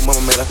 Show me your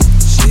mama made her.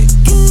 Shit.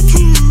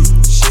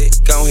 Shit.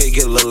 Go ahead,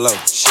 get a little low.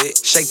 Shit.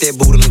 Shake that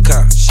booty in the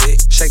car.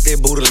 Shit. Shake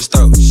that booty in the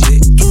stove.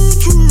 Shit.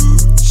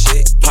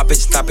 Shit. Pop it,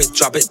 stop it,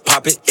 drop it,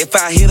 pop it. If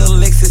I hit a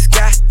Lexus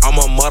sky, I'm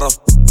a mother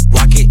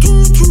rocket.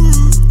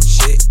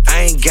 Shit.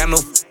 I ain't got no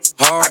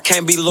heart. I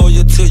can't be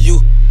loyal to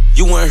you.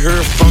 You weren't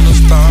here from the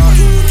start.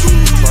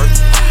 Twerk.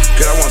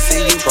 Girl, I wanna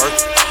see you twerk.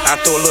 I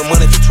throw a little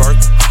money to twerk.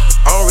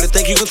 I don't really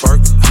think you can twerk.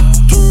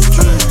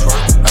 Twerk.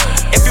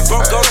 If you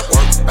broke, go to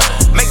work.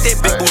 Make that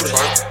big booty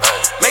twerk.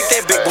 Make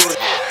that big booty,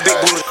 big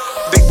booty,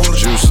 big booty.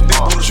 Juicy,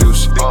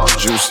 juicy,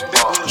 juicy,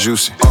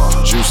 juicy,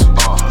 juicy,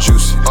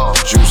 juicy,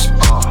 juicy,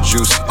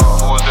 juicy.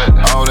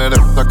 All that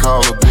I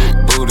call a big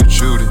booty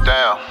Judy.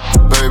 Damn.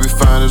 Baby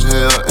fine as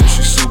hell and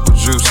she super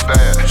juicy.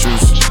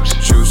 Juicy,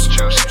 juicy, juicy,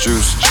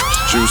 juicy,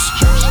 juicy,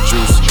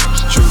 juicy,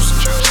 juicy,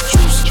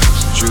 juicy,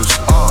 juicy.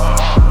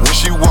 When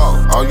she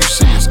walk, all you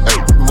see is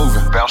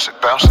moving. Bounce it,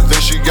 bounce it.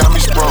 Then she got me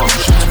sprung.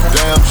 She too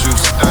damn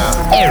juicy.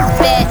 Damn.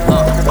 Fat,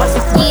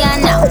 yeah I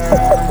know.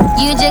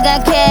 You just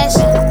got cash.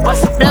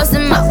 Blow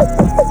some out.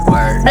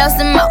 Blow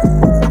some out.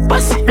 Blow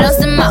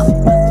some out.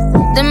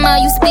 The more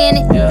you spin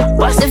it,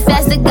 the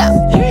faster go.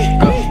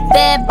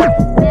 Bad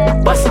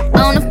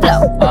on the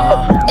floor.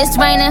 It's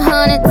raining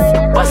hundreds.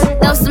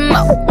 Throw some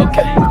more.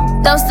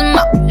 Throw some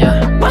more.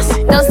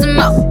 Throw some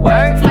more.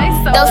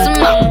 Throw some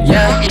more.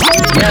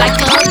 Like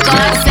club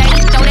guard say,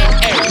 throw that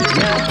air.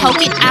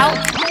 Poke it out.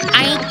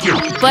 I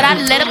ain't, but I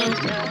let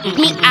him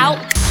me out.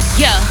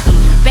 Yeah,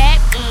 bad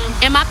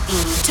am I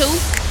too?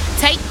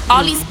 Take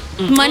all these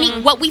money,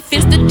 what we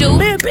finna do?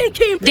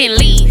 Then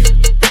leave,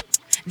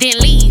 then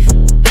leave.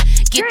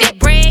 Get that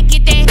bread,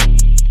 get that,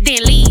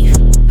 then leave,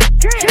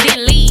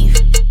 then leave,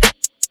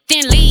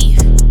 then leave.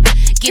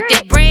 Get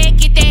that bread,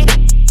 get that,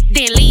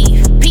 then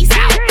leave. Peace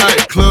out.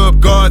 Hey,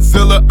 Club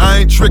Godzilla, I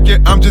ain't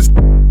tricking, I'm just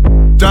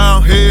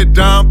down, head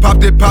down, pop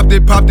that to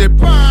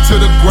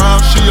the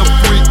ground. She a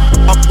freak,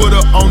 I put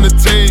her on the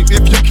team.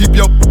 If you keep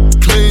your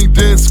clean,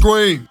 then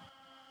scream.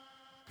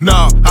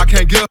 Nah, I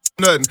can't give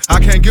nothing. I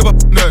can't give up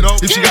nothing.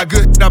 If she got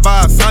good, I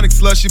buy a Sonic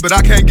slushy, but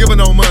I can't give her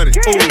no money.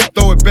 Ooh,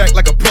 throw it back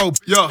like a pro,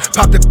 yeah.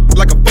 Pop that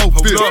like a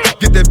 4-5.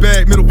 Get that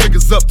bag, middle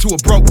fingers up to a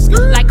broke.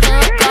 Like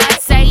Club God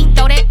say,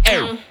 throw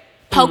that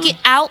poke it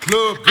out.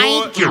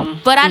 I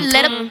ain't, but I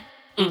let him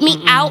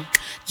me out.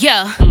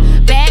 Yeah,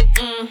 bad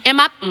am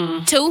I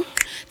too?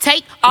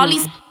 Take all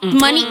these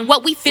money,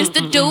 what we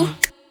finna do?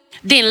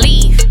 Then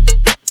leave,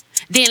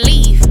 then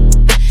leave.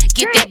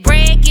 Get that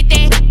bread, get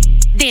that,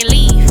 then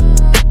leave.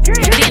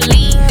 Then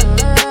leave,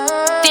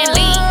 then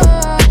leave.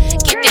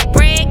 Get that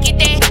bread, get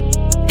that,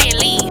 then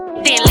leave,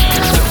 then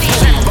leave.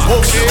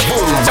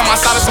 Tell my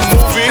side of some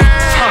movie.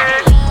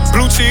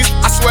 Blue cheese,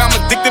 I swear I'm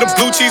addicted to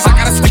blue cheese. I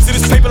gotta stick to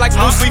this paper like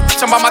blue sleep.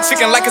 Talking about my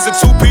chicken like it's a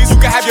 2-piece. You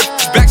can have your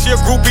back, she a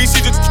groupie.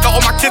 She just got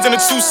all my kids in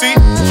a 2-seat.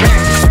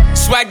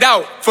 Swagged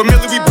out,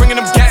 familiar, we bringing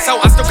them gas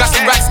out. I still got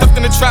some racks stuffed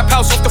in the trap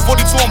house. Off the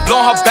 42, I'm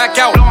blowing her back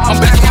out. I'm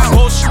back on my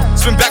bullshit,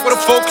 spin back with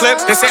a full clip.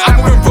 They say I'm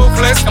moving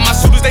ruthless, and my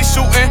shooters they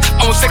shooting.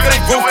 I won't take her,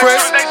 they roof Chris.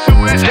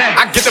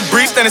 I get the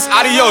breeze, then it's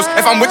adios.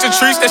 If I'm with your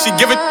trees, then she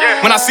giving.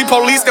 When I see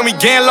police, then we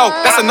gang low.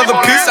 That's another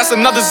piece, that's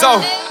another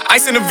zone.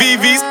 Ice in the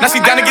VVs, now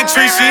she down to get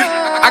treachy.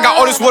 I got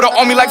all this water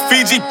on me like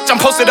Fiji. I'm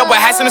posted up with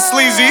hats and the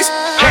sleazies.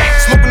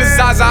 Smoking the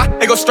Zaza,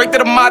 they go straight to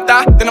the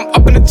Mata. Then I'm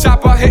up in the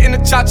chopper, hitting the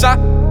cha-cha.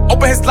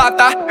 Open his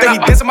lata, then he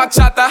dancing my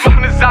chata.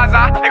 Open the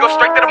Zaza, they go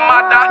straight to the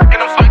Mata.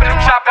 Then I'm up in the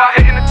chopper,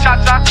 hitting the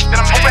cha-cha. Then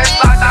I'm open his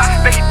lata,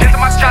 then he dancing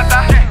my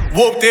chata.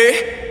 Whooped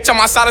it, tell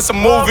my side it's a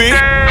movie.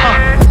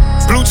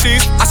 Blue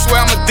cheese, I swear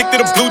I'm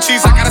addicted to blue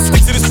cheese. I gotta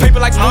stick to this paper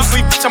like blue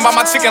sleep. Talking about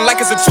my chicken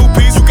like it's a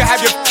 2-piece. You can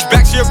have your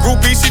back, she a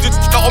groupie. She just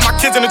got all my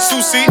kids in a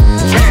 2-seat.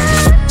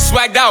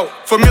 Swagged out,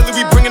 familiar,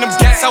 we bringing them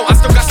gas out. I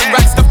still got some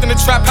racks stuffed in the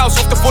trap house.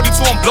 Off the 42,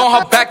 I'm blowing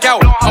her back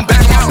out. I'm back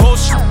on my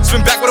bullshit,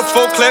 spin back with a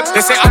full clip. They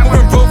say I'm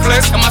moving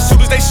ruthless, and my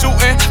shooters they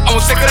shooting. I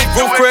won't take her, they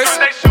roof Chris.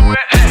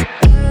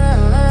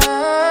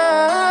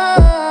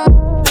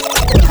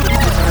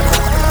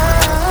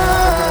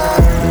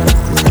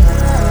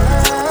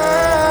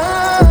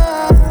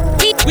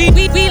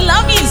 We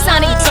love you,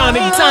 Sonic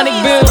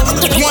Boom.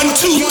 1,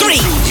 2, 3.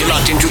 You're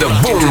locked into the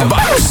Boom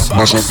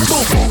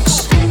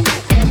Box.